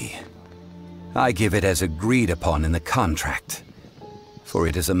free. I give it as agreed upon in the contract. For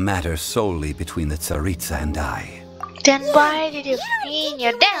it is a matter solely between the Tsaritsa and I. Then why did you bring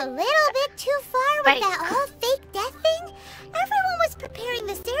your A death? little bit too far with that whole fake death thing? Everyone was preparing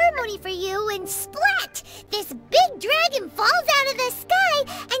the ceremony for you, and splat! This big dragon falls out of the sky,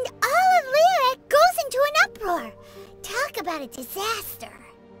 and all of Lyric goes into an uproar. Talk about a disaster.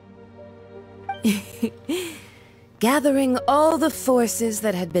 Gathering all the forces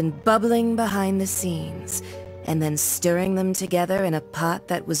that had been bubbling behind the scenes, and then stirring them together in a pot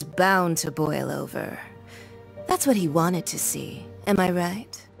that was bound to boil over. That's what he wanted to see, am I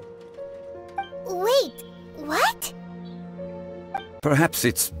right? Wait, what? Perhaps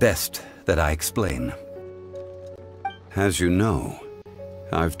it's best that I explain. As you know,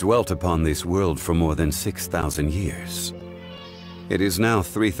 I've dwelt upon this world for more than 6,000 years. It is now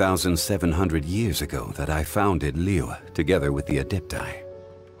 3,700 years ago that I founded Liyue together with the Adepti.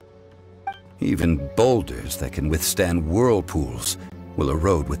 Even boulders that can withstand whirlpools will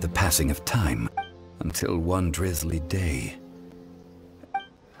erode with the passing of time, until one drizzly day,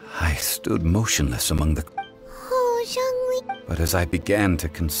 I stood motionless among the... Oh, Zhongli. But as I began to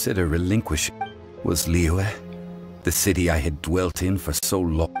consider relinquishing, was Liyue, the city I had dwelt in for so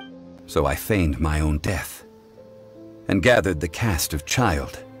long. So I feigned my own death, and gathered the cast of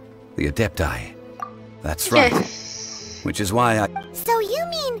Child, the Adepti. That's right. Which is why I... So you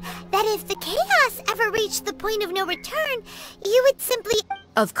mean that if the chaos ever reached the point of no return, you would simply...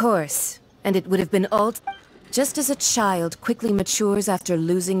 Of course. And it would have been all... Just as a child quickly matures after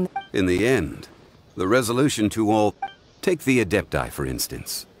losing... In the end, the resolution to all... Take the Adepti, for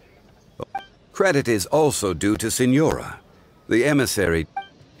instance. Credit is also due to Senora, the emissary.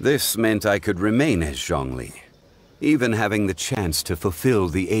 This meant I could remain as Zhongli, even having the chance to fulfill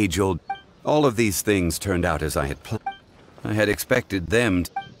the age-old... All of these things turned out as I had planned. I had expected them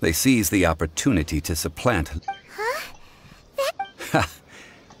to... They seized the opportunity to supplant... Huh?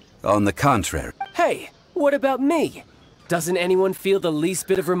 On the contrary. Hey, what about me? Doesn't anyone feel the least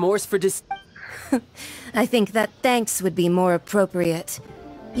bit of remorse for I think that thanks would be more appropriate.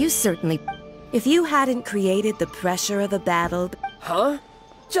 You certainly... If you hadn't created the pressure of the battle... Huh?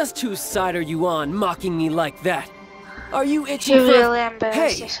 Just whose side are you on, mocking me like that? Are you itching You for... really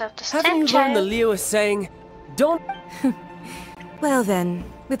embarrass Hey, yourself to haven't you learned the Liyue saying, don't... Well then,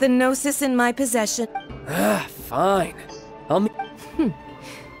 with the Gnosis in my possession... Fine. I'll...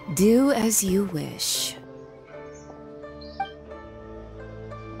 Do as you wish.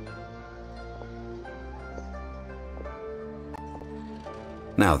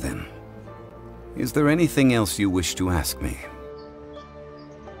 Now then, is there anything else you wish to ask me?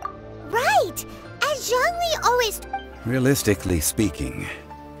 Right! As Zhongli always... Realistically speaking.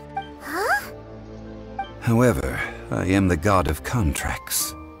 Huh? However, I am the god of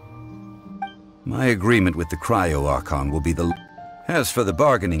contracts. My agreement with the Cryo Archon will be the... As for the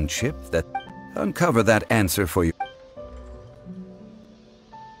bargaining chip, that... Uncover that answer for you.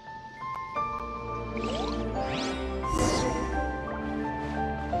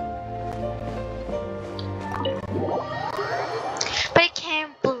 But I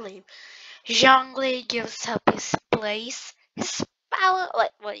can't believe Zhongli gives up his place, his power.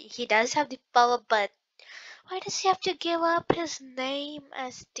 Well, he does have the power, but why does he have to give up his name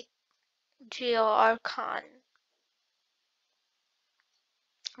as the Geo Archon?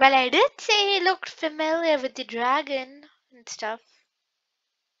 Well, I did say he looked familiar with the dragon and stuff.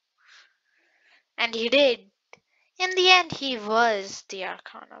 And he did. In the end, he was the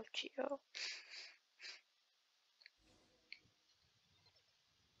Archon of Geo.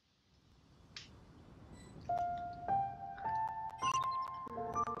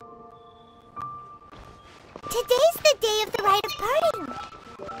 Today's the day of the rite of parting.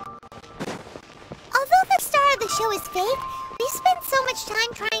 Although the star of the show is fake, we spent so much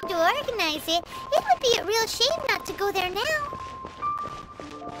time trying to organize it, it would be a real shame not to go there now.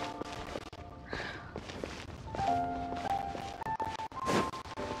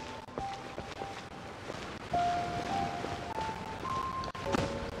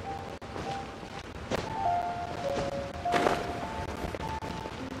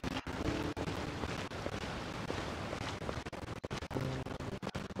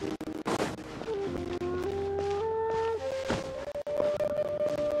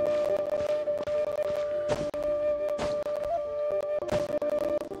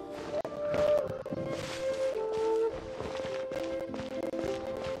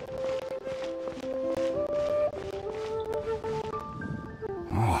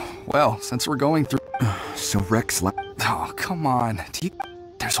 Well, since we're going through... So Rex Oh, come on.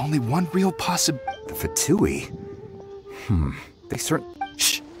 There's only one real possibility. The Fatui? They certainly...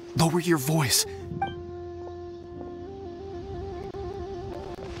 Shh! Lower your voice.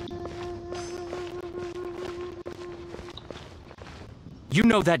 You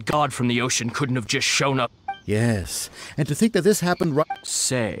know that god from the ocean couldn't have just shown up. Yes, and to think that this happened right...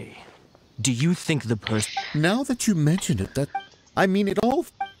 Say, do you think the person... Now that you mention it, I mean it all...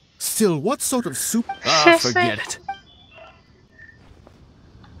 Still, what sort of soup... Ah, forget it.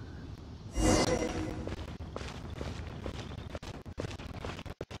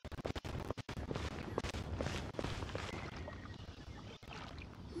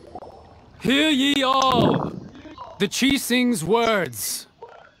 Hear ye all! The Qixing's words.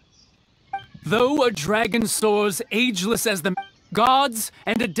 Though a dragon soars ageless as the gods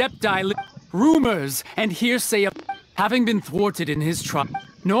and adepti rumors and hearsay of having been thwarted in his trial,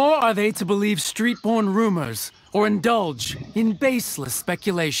 nor are they to believe street-born rumors or indulge in baseless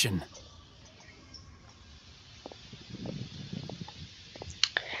speculation.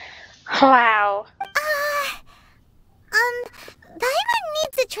 Wow. Paimon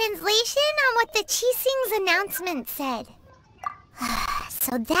needs a translation on what the Qixing's announcement said.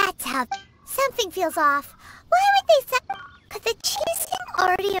 So that's how... Something feels off. Why would they say... Could the Qixing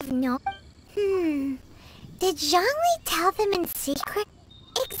already have known? Did Zhongli tell them in secret?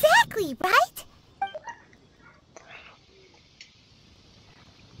 Exactly, right?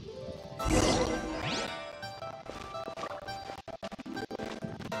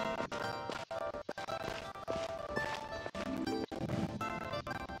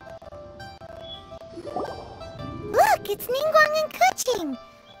 Look, it's Ningguang and Keqing.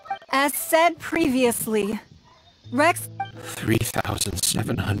 As said previously, Rex...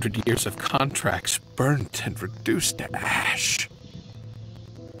 3,700 years of contracts burnt and reduced to ash.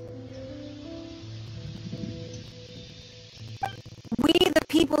 We, the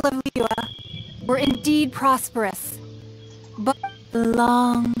people of Liyue, were indeed prosperous. But the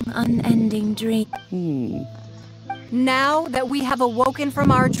long, unending dream. Now that we have awoken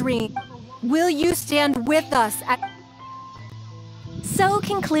from our dream, will you stand with us at... So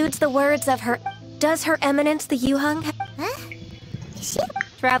concludes the words of her... Does Her Eminence the Yuheng... Huh? Is she...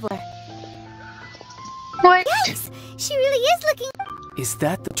 Traveler. What? Yes! She really is looking... Is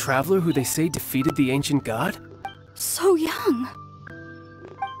that the traveler who they say defeated the ancient god? So young.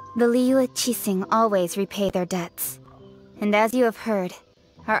 The Liyue Qixing always repay their debts. And as you have heard,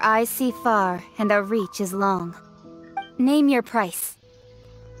 our eyes see far and our reach is long. Name your price.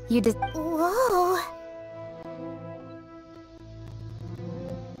 Whoa!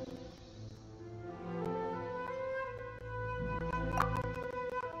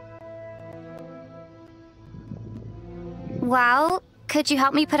 Wow, could you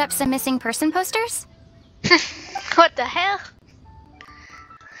help me put up some missing person posters? What the hell?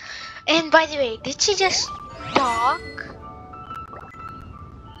 And by the way, did she just talk?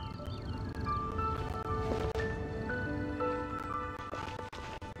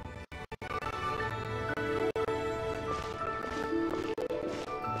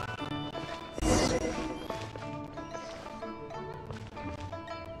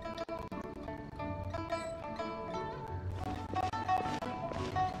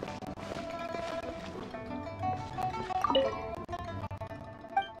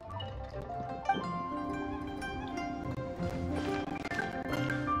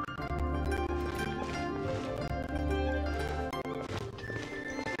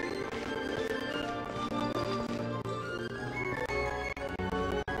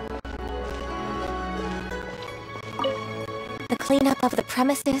 The cleanup of the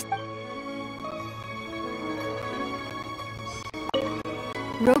premises.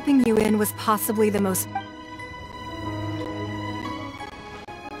 Roping you in was possibly the most...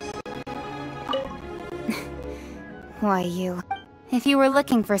 Why you? If you were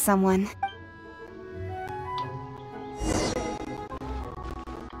looking for someone.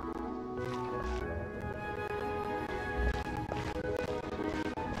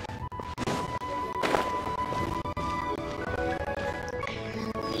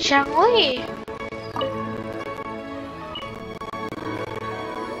 Zhangli.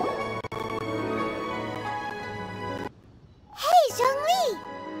 Hey, Zhongli!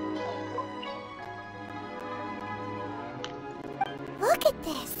 Look at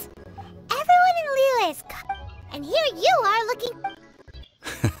this. Everyone in Liyue is and here you are looking...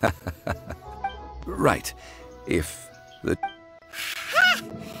 Right. If the... Ha!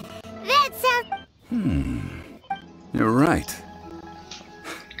 That sounds... You're right.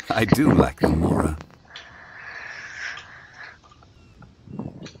 I do like the Mora.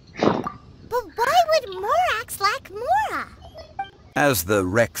 But why would Morax lack Mora? As the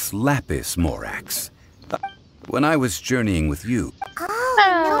Rex Lapis Morax. When I was journeying with you... Oh,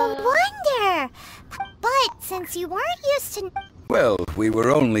 no wonder! But since you weren't used to... Well, we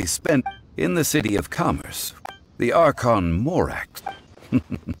were only spent in the city of commerce. The Archon Morax.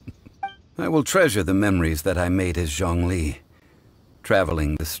 I will treasure the memories that I made as Zhongli.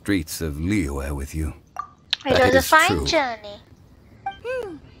 Traveling the streets of Liyue with you. It was a fine journey.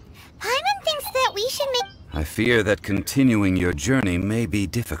 Paimon thinks that we should make... I fear that continuing your journey may be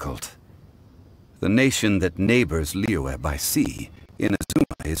difficult. The nation that neighbors Liyue by sea, Inazuma,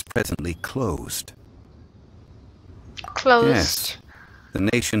 is presently closed. Closed? Yes. The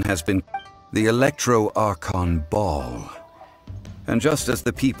nation has been... the Electro-Archon Ball. And just as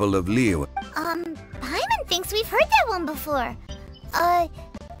the people of Liyue... Paimon thinks we've heard that one before.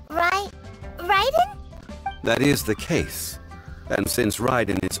 Raiden? That is the case. And since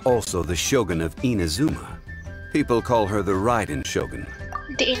Raiden is also the Shogun of Inazuma, people call her the Raiden Shogun.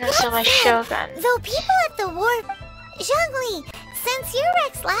 The Inazuma Shogun. Though people at the war... Zhongli, since you're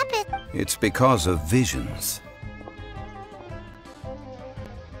Rex Lapis... It's because of visions.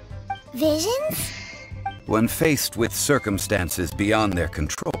 Visions? When faced with circumstances beyond their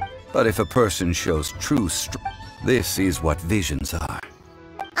control. But if a person shows true strength, this is what visions are.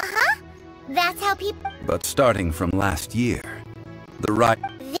 That's how people... But starting from last year, the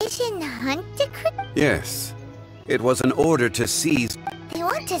Vision Hunt Decree? Yes. It was an order to seize... They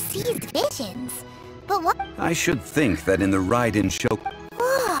want to seize visions. But what... I should think that in the Raiden Shogun...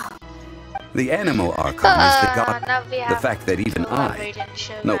 Whoa! The Animo Archon is the god... The fact that even I,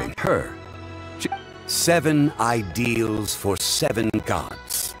 knowing her... 7 ideals for 7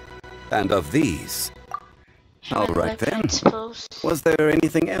 gods. And of these... All right then. Was there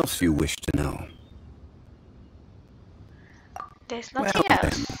anything else you wish to know? There's nothing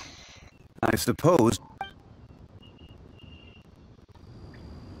else. Then, I suppose...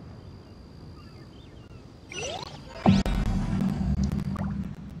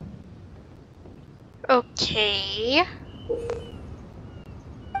 Okay.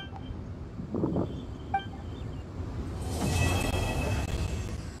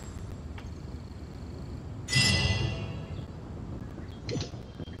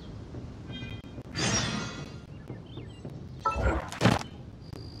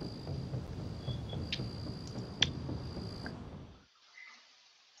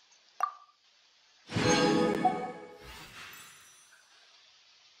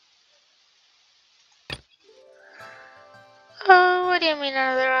 me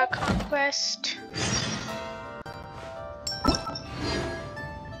another conquest.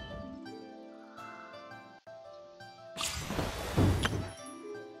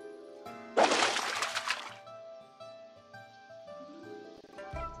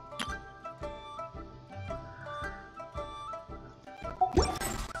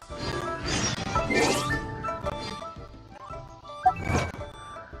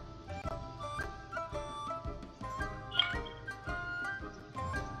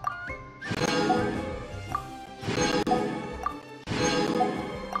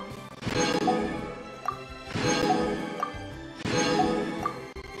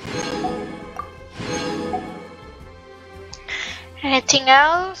 Anything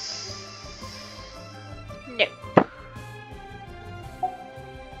else? Nope.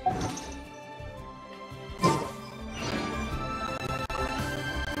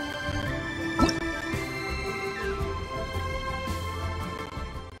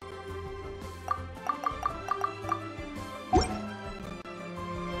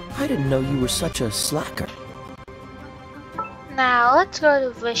 I didn't know you were such a slacker. Now let's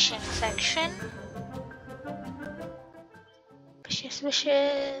go to wishing section.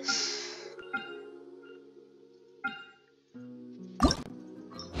 Wishes.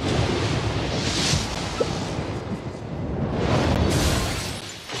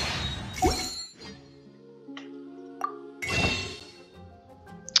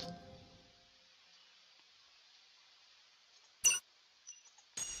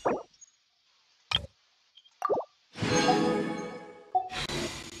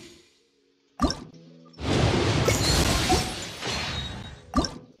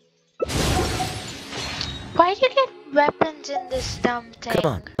 Why do you get weapons in this dumb thing?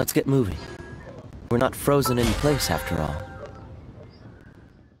 Come on, let's get moving. We're not frozen in place after all.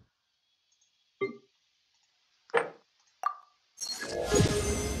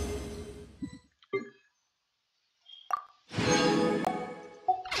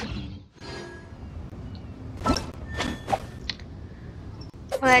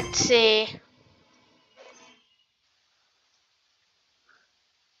 Let's see.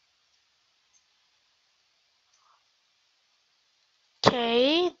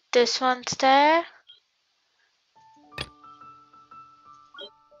 Okay, this one's there.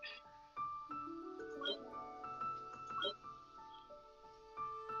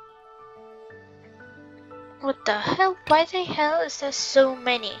 What the hell? Why the hell is there so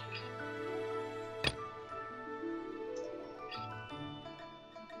many?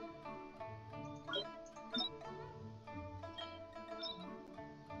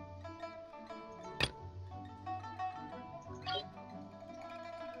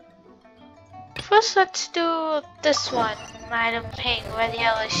 First, let's do this one. Madam Ping, where the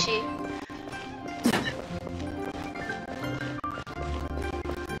hell is she?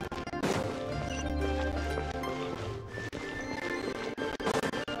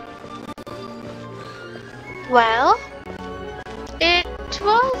 Well, it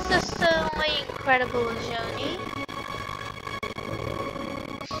was a certainly incredible journey.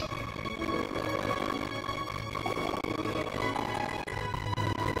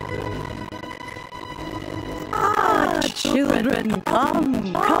 Children,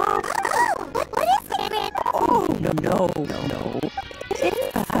 come. What is it? Oh, no. In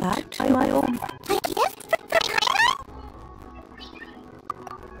fact, my own... A gift for China?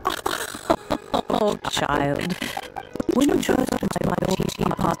 Oh, child. When you chose my own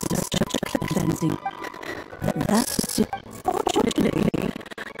teapot is such a cleansing. That's it. Fortunately,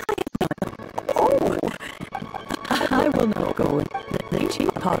 I will not go in the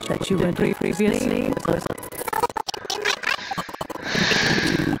teapot that you went previously.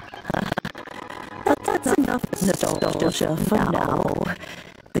 That's enough nostalgia for now.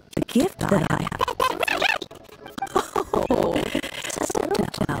 The gift that I have. Oh, settle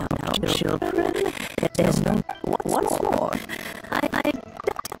down now, children. There's no once more.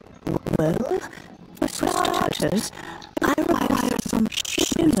 Well, for starters, I require some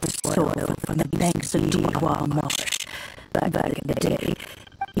shimmer soil from the banks of Diwa Marsh. Back in the day,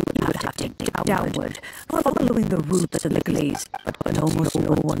 you would have to dig downward, following the roots of the glaze, but almost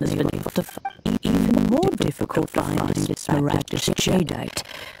no one has been able to find. Even more difficult to find is this miraculous jadeite,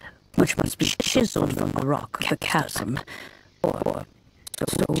 which must be chiseled from the rock of the chasm, or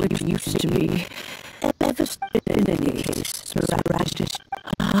so it used to be. In any case, miraculous.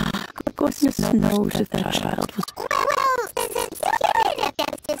 Goodness knows if that child was. Well, is it you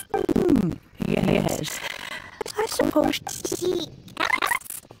that this? Yes. I suppose She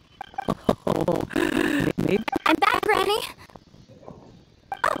asked? Oh, maybe. I'm back, Granny.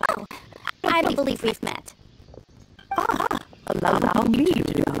 Oh, I don't believe we've met. Allow me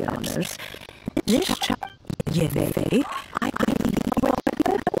This child, Yeve, I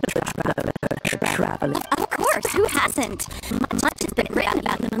traveling. Of course, who hasn't? Much has been written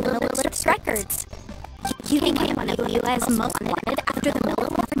about them in Lilith's records. You think I want to view as most wanted after the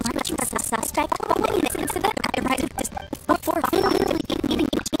Lilith March was a suspect following this incident? I write this before finally getting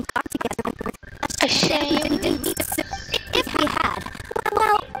got together with a shame. If he had,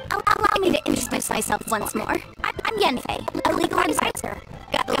 well, allow me to introduce myself once more. I'm Yenfei, a legal advisor.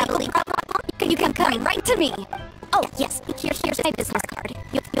 Got a legal problem? You can come right to me. Oh, yes, here's my business card.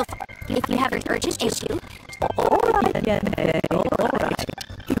 If you have an urgent issue... Alright, Yenfei, alright.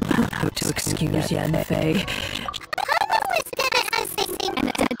 You have to excuse Yenfei.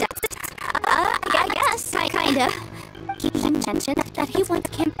 I guess, kinda. He mentioned that he once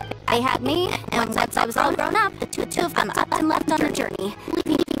came... They had me, and once I was all grown up, the two of them up and left on a journey,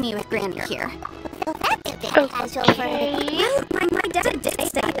 leaving me with Grandeur here. Okay. My dad did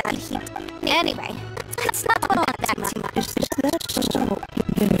say that he... Anyway, let's not go on that much. Is that so?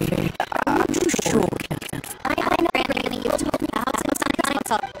 I'm too sure. I know Grandeur, you told me how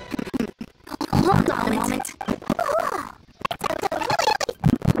sometimes I'll... Hold on a moment.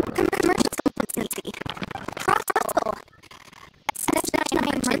 Commercial consistency. Profitable. A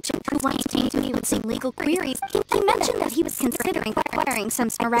merchant who once came to me with some legal queries. He mentioned that he was considering acquiring some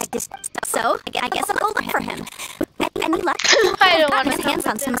smaragd stuff. So, I guess I'll go look for him. Any luck? I don't want to his hands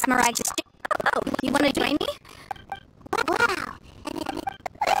on some smaragd. Oh, you want to join me? Wow.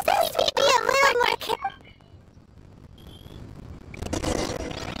 Please be a little more careful.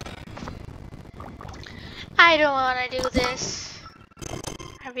 I don't want to do this.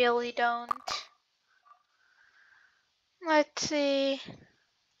 I really don't. Let's see.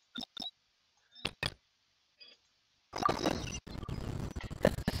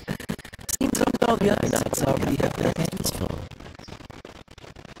 Seems all the other knights already have their hands full.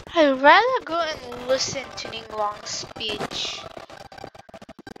 I'd rather go and listen to Ningguang's speech.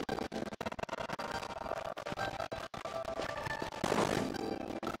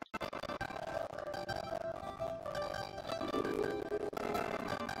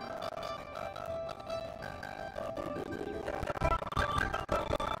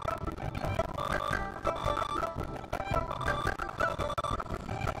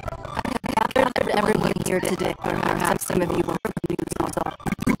 Everyone here today, or perhaps some of you will heard the news also.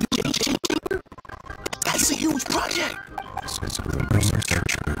 That's a huge project! Says a rumor's are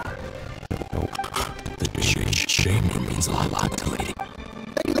true. Nope. The shamer means a lot to Lady.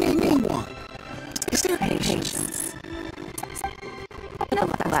 Ningguang! Is there patience? No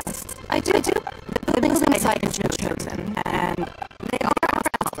less. I do. The buildings inside is chosen, and they are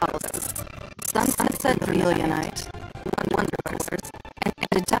as follows. Sunset Brillianite, Wonder Course, and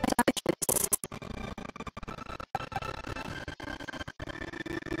a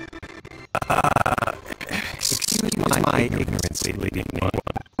Excuse my ignorance, Lady Ningguang.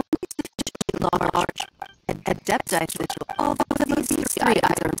 Large, Adepti sigil, all of these three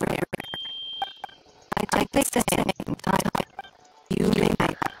are rare. I think the same time you may...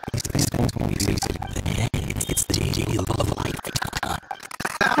 It's the deal of life.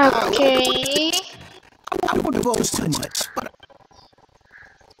 Okay. I won't divulge too much, but...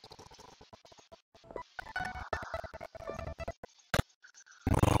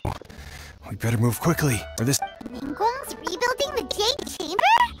 Oh, we better move quickly, or this... Ningguang's rebuilding the Jade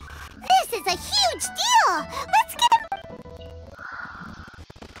Chamber? This is a huge deal! Let's get...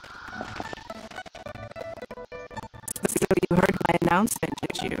 So you heard my announcement,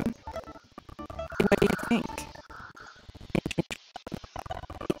 did you? What do you think?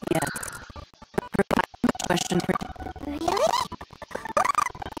 Yes. Question for... Really?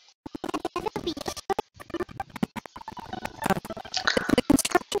 The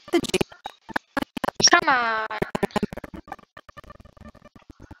construction of the Jade... Come on.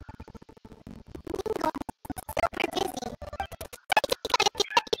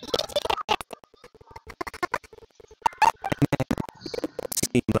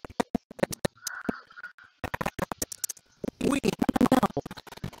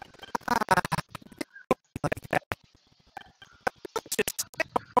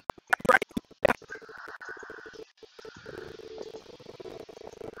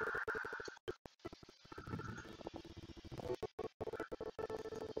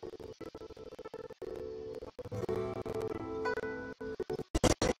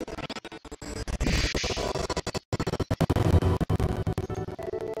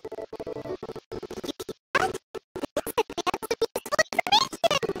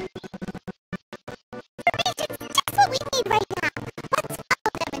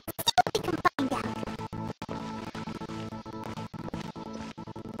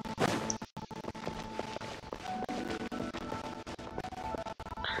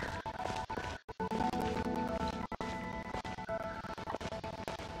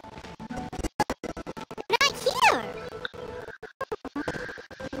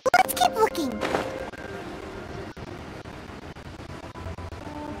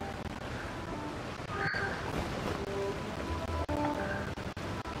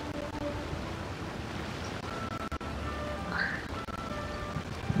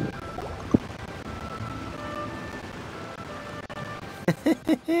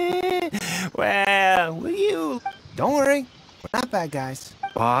 Well, will you... Don't worry, we're not bad guys.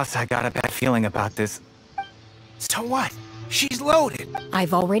 Boss, I got a bad feeling about this. So what? She's loaded.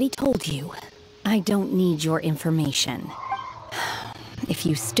 I've already told you. I don't need your information. If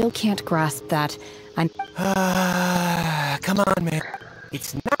you still can't grasp that, I'm... Come on, man.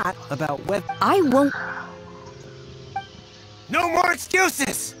 It's not about whether... I won't... No more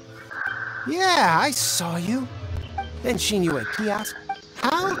excuses! Yeah, I saw you. Then seen you at kiosk.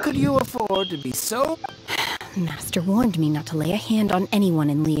 How could you afford to be so... Master warned me not to lay a hand on anyone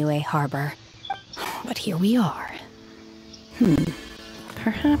in Liyue Harbor. But here we are.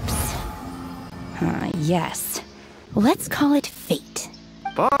 Perhaps... yes. Let's call it fate.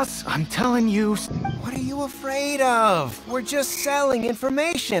 Boss, I'm telling you... What are you afraid of? We're just selling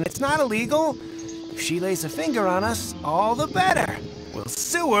information. It's not illegal. If she lays a finger on us, all the better. We'll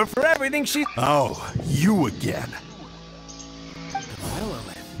sue her for everything she... Oh, you again.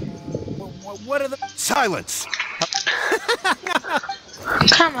 What are the... Silence!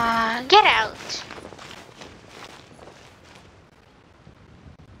 Come on, get out.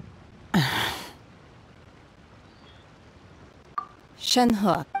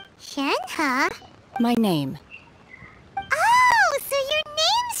 Shenhe. Shenhe? My name. Oh, so your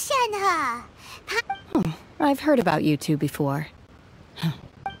name's Shenhe. I've heard about you two before.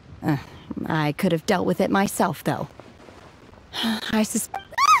 I could have dealt with it myself, though. I suspect...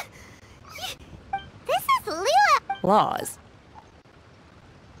 This is Liyue. Laws.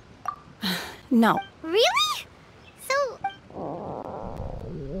 No. Really? So...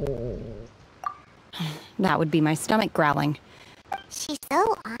 That would be my stomach growling. She's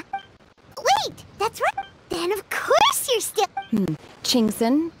so on. Wait, that's right. Then of course you're still...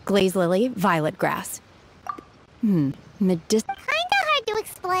 Chingson, glaze lily, violet grass. Kinda hard to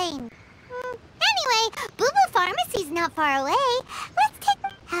explain. Anyway, Boo Boo Pharmacy's not far away. Let's take...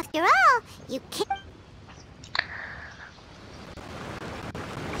 After all, you can't...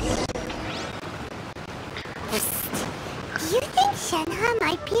 Do you think Shenhe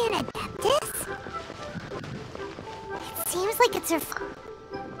might be an Adeptus? It seems like it's her...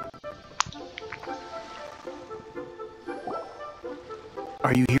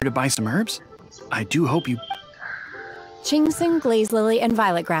 Are you here to buy some herbs? I do hope you... Chingson, glaze lily, and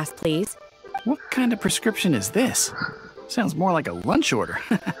violet grass, please. What kind of prescription is this? Sounds more like a lunch order.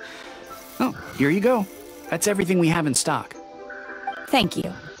 Oh, here you go. That's everything we have in stock. Thank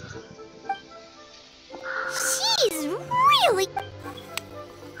you. She's really...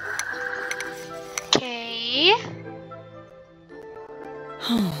 Okay.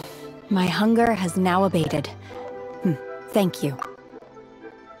 My hunger has now abated. Thank you.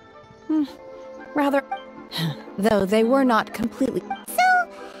 Rather... Though they were not completely... So,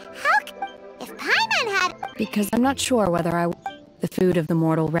 if Paimon had... Because I'm not sure whether the food of the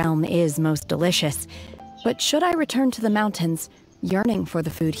mortal realm is most delicious. But should I return to the mountains, yearning for the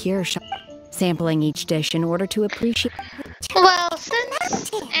food here, sampling each dish in order to appreciate... Well,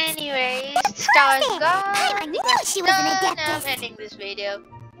 since... Anyways, that was gone. I knew she was an Adeptus. I'm ending this video.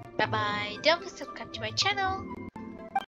 Bye-bye. Don't forget to subscribe to my channel.